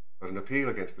 but an appeal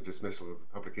against the dismissal of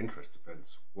the public interest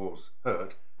defence was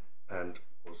heard and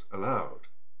was allowed.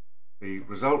 The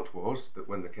result was that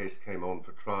when the case came on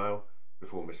for trial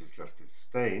before Mrs. Justice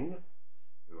Steyn,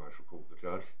 who I shall call the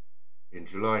judge, in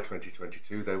July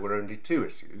 2022, there were only 2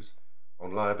 issues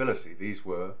on liability. These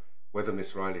were whether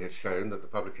Miss Riley had shown that the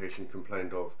publication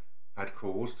complained of had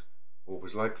caused or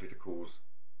was likely to cause,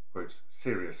 quotes,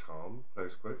 serious harm,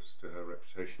 close quotes, to her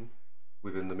reputation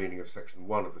within the meaning of Section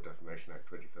 1 of the Defamation Act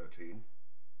 2013,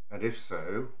 and if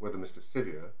so, whether Mr.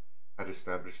 Sivier had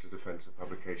established a defence of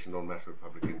publication on matter of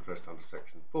public interest under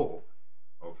Section 4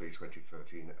 of the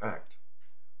 2013 Act.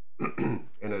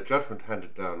 In a judgment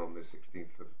handed down on the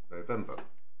 16th of November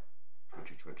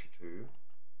 2022,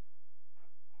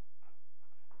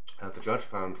 the judge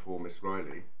found for Miss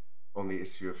Riley on the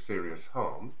issue of serious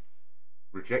harm,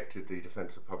 rejected the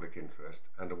defence of public interest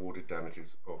and awarded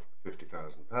damages of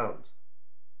 £50,000.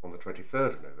 On the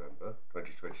 23rd of November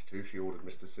 2022, she ordered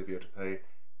Mr. Sivier to pay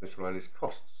Miss Riley's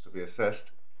costs to be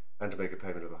assessed and to make a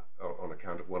payment on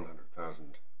account of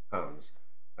 £100,000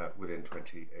 within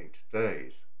 28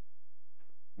 days.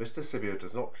 Mr. Sivier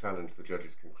does not challenge the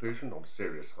judge's conclusion on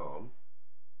serious harm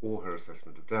or her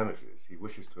assessment of damages. He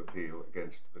wishes to appeal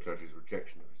against the judge's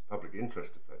rejection of his public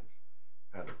interest defence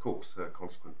and, of course, her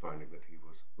consequent finding that he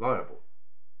was liable.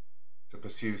 To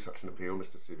pursue such an appeal,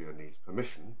 Mr. Sivier needs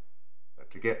permission.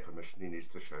 To get permission, he needs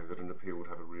to show that an appeal would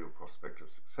have a real prospect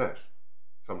of success.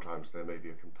 Sometimes there may be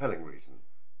a compelling reason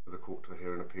for the court to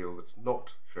hear an appeal that's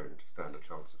not shown to stand a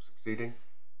chance of succeeding,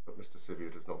 but Mr.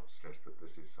 Sivier does not suggest that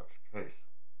this is such a case.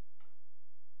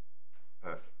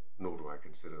 Nor do I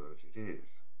consider that it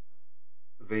is.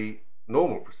 The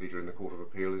normal procedure in the Court of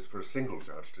Appeal is for a single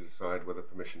judge to decide whether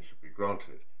permission should be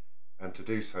granted, and to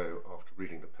do so after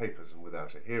reading the papers and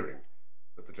without a hearing,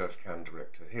 but the judge can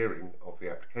direct a hearing of the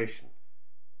application.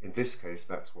 In this case,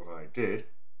 that's what I did,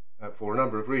 for a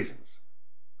number of reasons.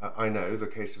 I know the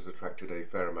case has attracted a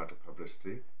fair amount of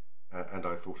publicity, and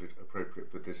I thought it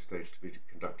appropriate for this stage to be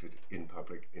conducted in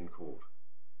public, in court.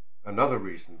 Another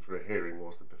reason for a hearing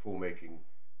was that before making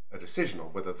a decision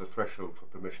on whether the threshold for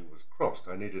permission was crossed,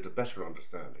 I needed a better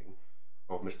understanding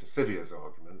of Mr. Sivier's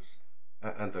arguments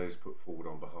and those put forward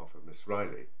on behalf of Miss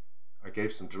Riley. I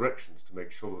gave some directions to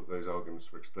make sure that those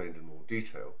arguments were explained in more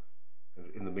detail,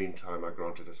 and in the meantime I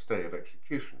granted a stay of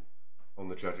execution on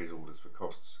the judge's orders for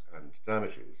costs and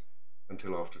damages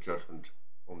until after judgment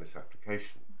on this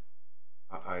application.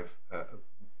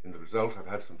 In the result, I've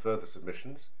had some further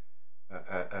submissions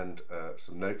and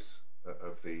some notes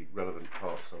of the relevant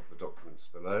parts of the documents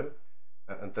below,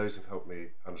 and those have helped me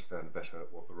understand better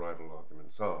what the rival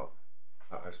arguments are.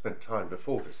 I've spent time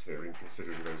before this hearing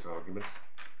considering those arguments,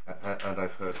 and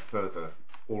I've heard further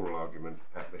oral argument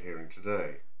at the hearing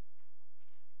today.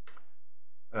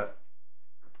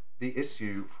 The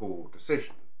issue for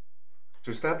decision. To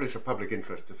establish a public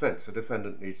interest defence, a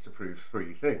defendant needs to prove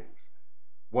 3 things.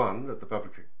 1, that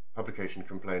the publication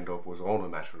complained of was on a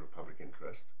matter of public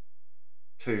interest.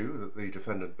 2, that the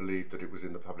defendant believed that it was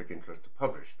in the public interest to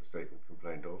publish the statement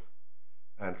complained of.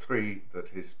 And 3,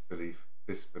 that this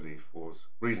belief was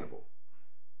reasonable.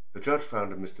 The judge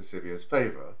found in Mr. Sivier's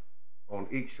favour on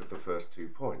each of the first 2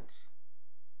 points,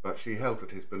 but she held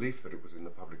that his belief that it was in the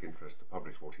public interest to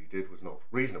publish what he did was not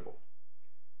reasonable.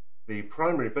 The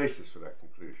primary basis for that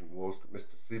conclusion was that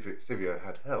Mr. Sivier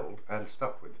had held and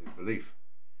stuck with his belief,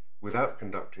 without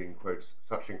conducting, quotes,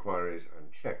 such inquiries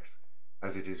and checks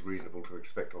as it is reasonable to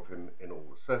expect of him in all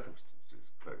the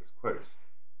circumstances, close quotes.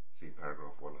 See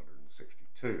paragraph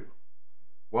 162.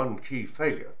 One key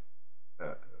failure,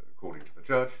 according to the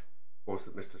judge, was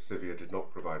that Mr. Sivier did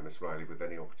not provide Miss Riley with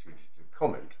any opportunity to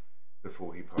comment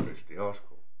before he published the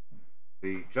article.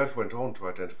 The judge went on to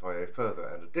identify a further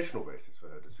and additional basis for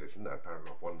her decision at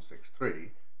paragraph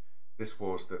 163, This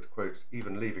was that, quotes,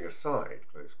 even leaving aside,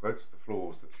 close quotes, the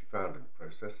flaws that she found in the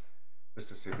process,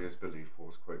 Mr. Sivier's belief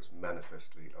was, quotes,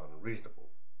 manifestly unreasonable,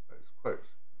 close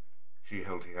quotes. She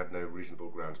held he had no reasonable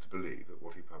grounds to believe that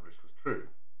what he published was true.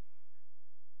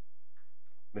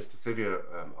 Mr. Sivier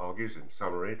argues in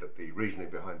summary that the reasoning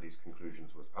behind these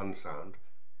conclusions was unsound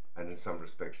and in some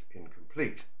respects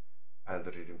incomplete, and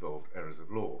that it involved errors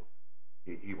of law.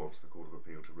 He wants the Court of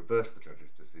Appeal to reverse the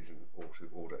judge's decision or to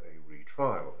order a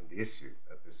retrial, and the issue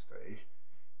at this stage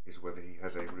is whether he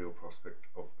has a real prospect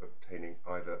of obtaining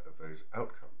either of those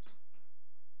outcomes.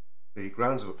 The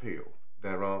grounds of appeal.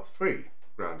 There are 3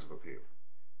 grounds of appeal.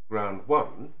 Ground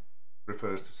 1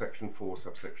 refers to Section 4,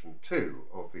 subsection 2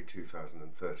 of the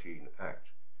 2013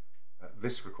 Act.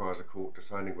 This requires a court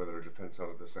deciding whether a defence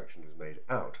under the section is made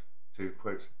out to,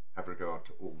 quote, have regard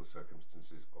to all the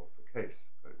circumstances of the case,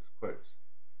 close quotes.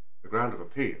 The ground of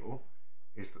appeal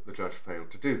is that the judge failed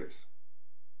to do this.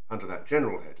 Under that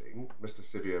general heading, Mr.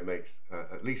 Sivier makes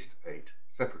at least 8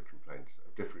 separate complaints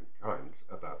of different kinds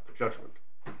about the judgment.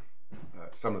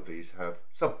 Some of these have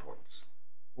subpoints.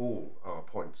 All are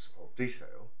points of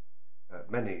detail.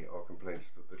 Many are complaints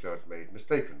that the judge made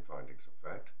mistaken findings of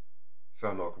fact.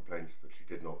 Some are complaints that she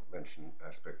did not mention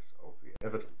aspects of the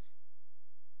evidence.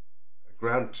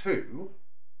 Ground 2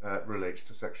 relates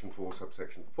to Section 4,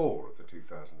 subsection 4 of the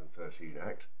 2013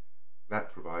 Act.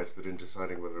 That provides that in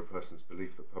deciding whether a person's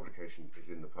belief that publication is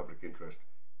in the public interest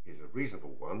is a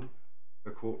reasonable one,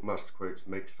 the court must, quote,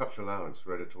 make such allowance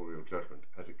for editorial judgment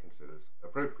as it considers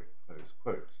appropriate, close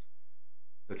quotes.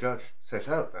 The judge set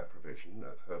out that provision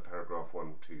at her paragraph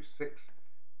 126,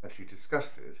 and she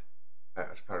discussed it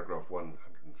at paragraph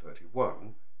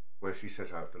 131, where she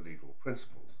set out the legal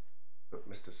principles. But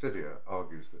Mr. Sivier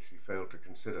argues that she failed to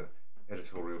consider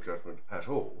editorial judgment at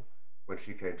all when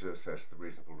she came to assess the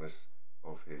reasonableness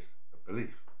of his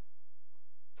belief.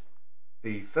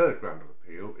 The third ground of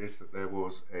appeal is that there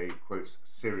was a, quotes,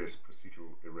 serious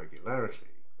procedural irregularity,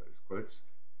 close quotes,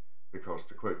 because,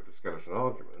 to quote the skeleton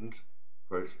argument,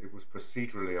 quotes, it was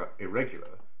procedurally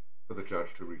irregular for the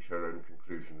judge to reach her own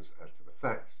conclusions as to the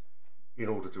facts in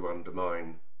order to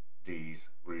undermine D's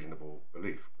reasonable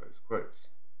belief, close quotes.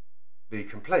 The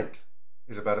complaint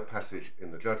is about a passage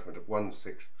in the judgment of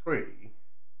 163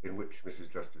 in which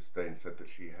Mrs. Justice Stane said that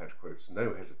she had, quotes,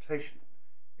 no hesitation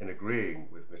in agreeing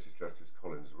with Mrs. Justice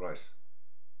Collins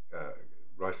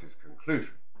Rice's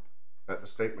conclusion that the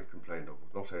statement complained of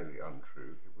was not only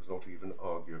untrue, it was not even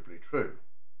arguably true.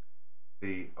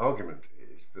 The argument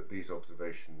is that these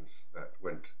observations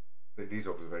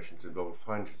involved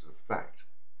findings of fact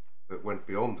that went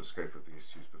beyond the scope of the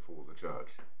issues before the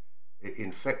judge. It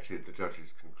infected the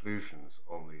judge's conclusions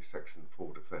on the Section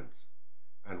 4 defence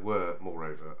and were,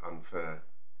 moreover, unfair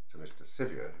to Mr.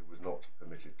 Sivier, who was not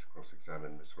permitted to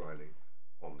cross-examine Miss Riley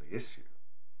on the issue.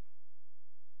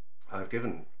 I have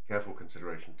given careful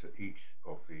consideration to each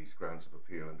of these grounds of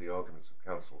appeal and the arguments of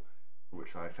counsel, for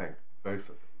which I thank both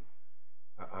of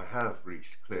them. I have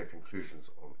reached clear conclusions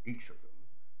on each of them.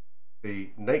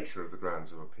 The nature of the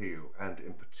grounds of appeal, and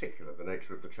in particular the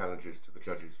nature of the challenges to the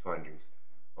judge's findings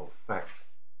of fact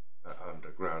under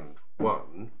ground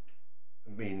 1,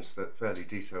 means that fairly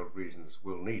detailed reasons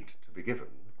will need to be given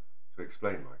to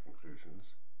explain my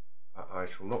conclusions. I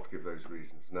shall not give those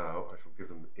reasons now. I shall give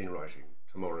them in writing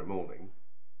tomorrow morning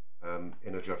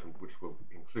in a judgment which will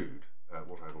include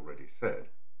what I've already said,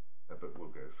 but will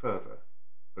go further.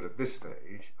 But at this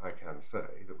stage, I can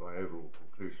say that my overall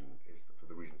conclusion is that for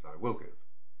the reasons I will give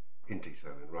in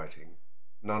detail in writing,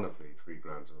 none of the 3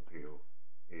 grounds of appeal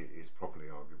is properly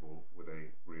arguable with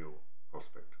a real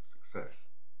prospect of success.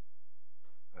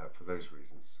 For those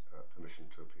reasons, permission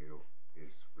to appeal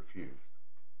is refused.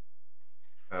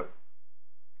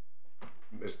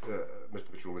 Mr.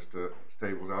 Mitchell, Mr.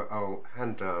 Stables, I'll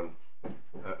hand down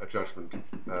a judgment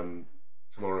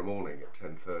tomorrow morning at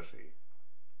 10:30.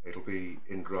 It'll be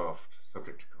in draft,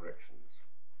 subject to corrections,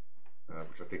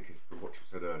 which I think, is, from what you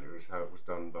said earlier, is how it was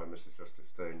done by Mrs. Justice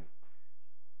Stane.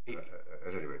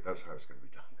 At any rate, that's how it's going to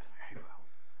be done. Very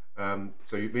well.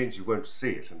 So it means you won't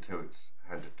see it until it's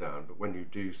handed down, but when you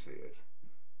do see it,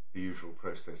 the usual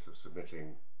process of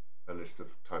submitting a list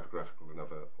of typographical and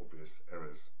other obvious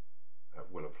errors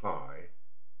will apply,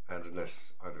 and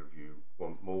unless either of you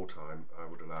want more time, I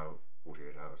would allow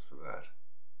 48 hours for that,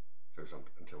 so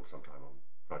until sometime on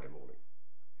Friday morning,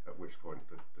 at which point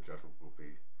the judgment will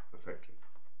be perfected.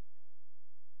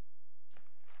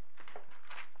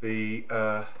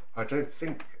 I don't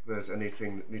think there's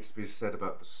anything that needs to be said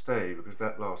about the stay, because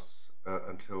that lasts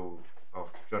until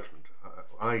after judgment.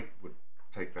 I would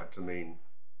take that to mean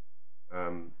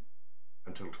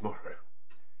until tomorrow.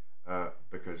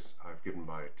 because I've given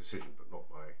my decision but not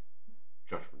my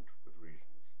judgment with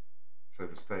reasons. So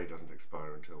the stay doesn't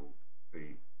expire until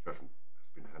the judgment has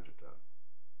been handed down.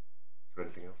 Is there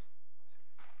anything else?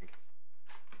 Thank you.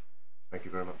 Thank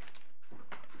you very much.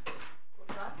 Well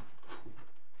done.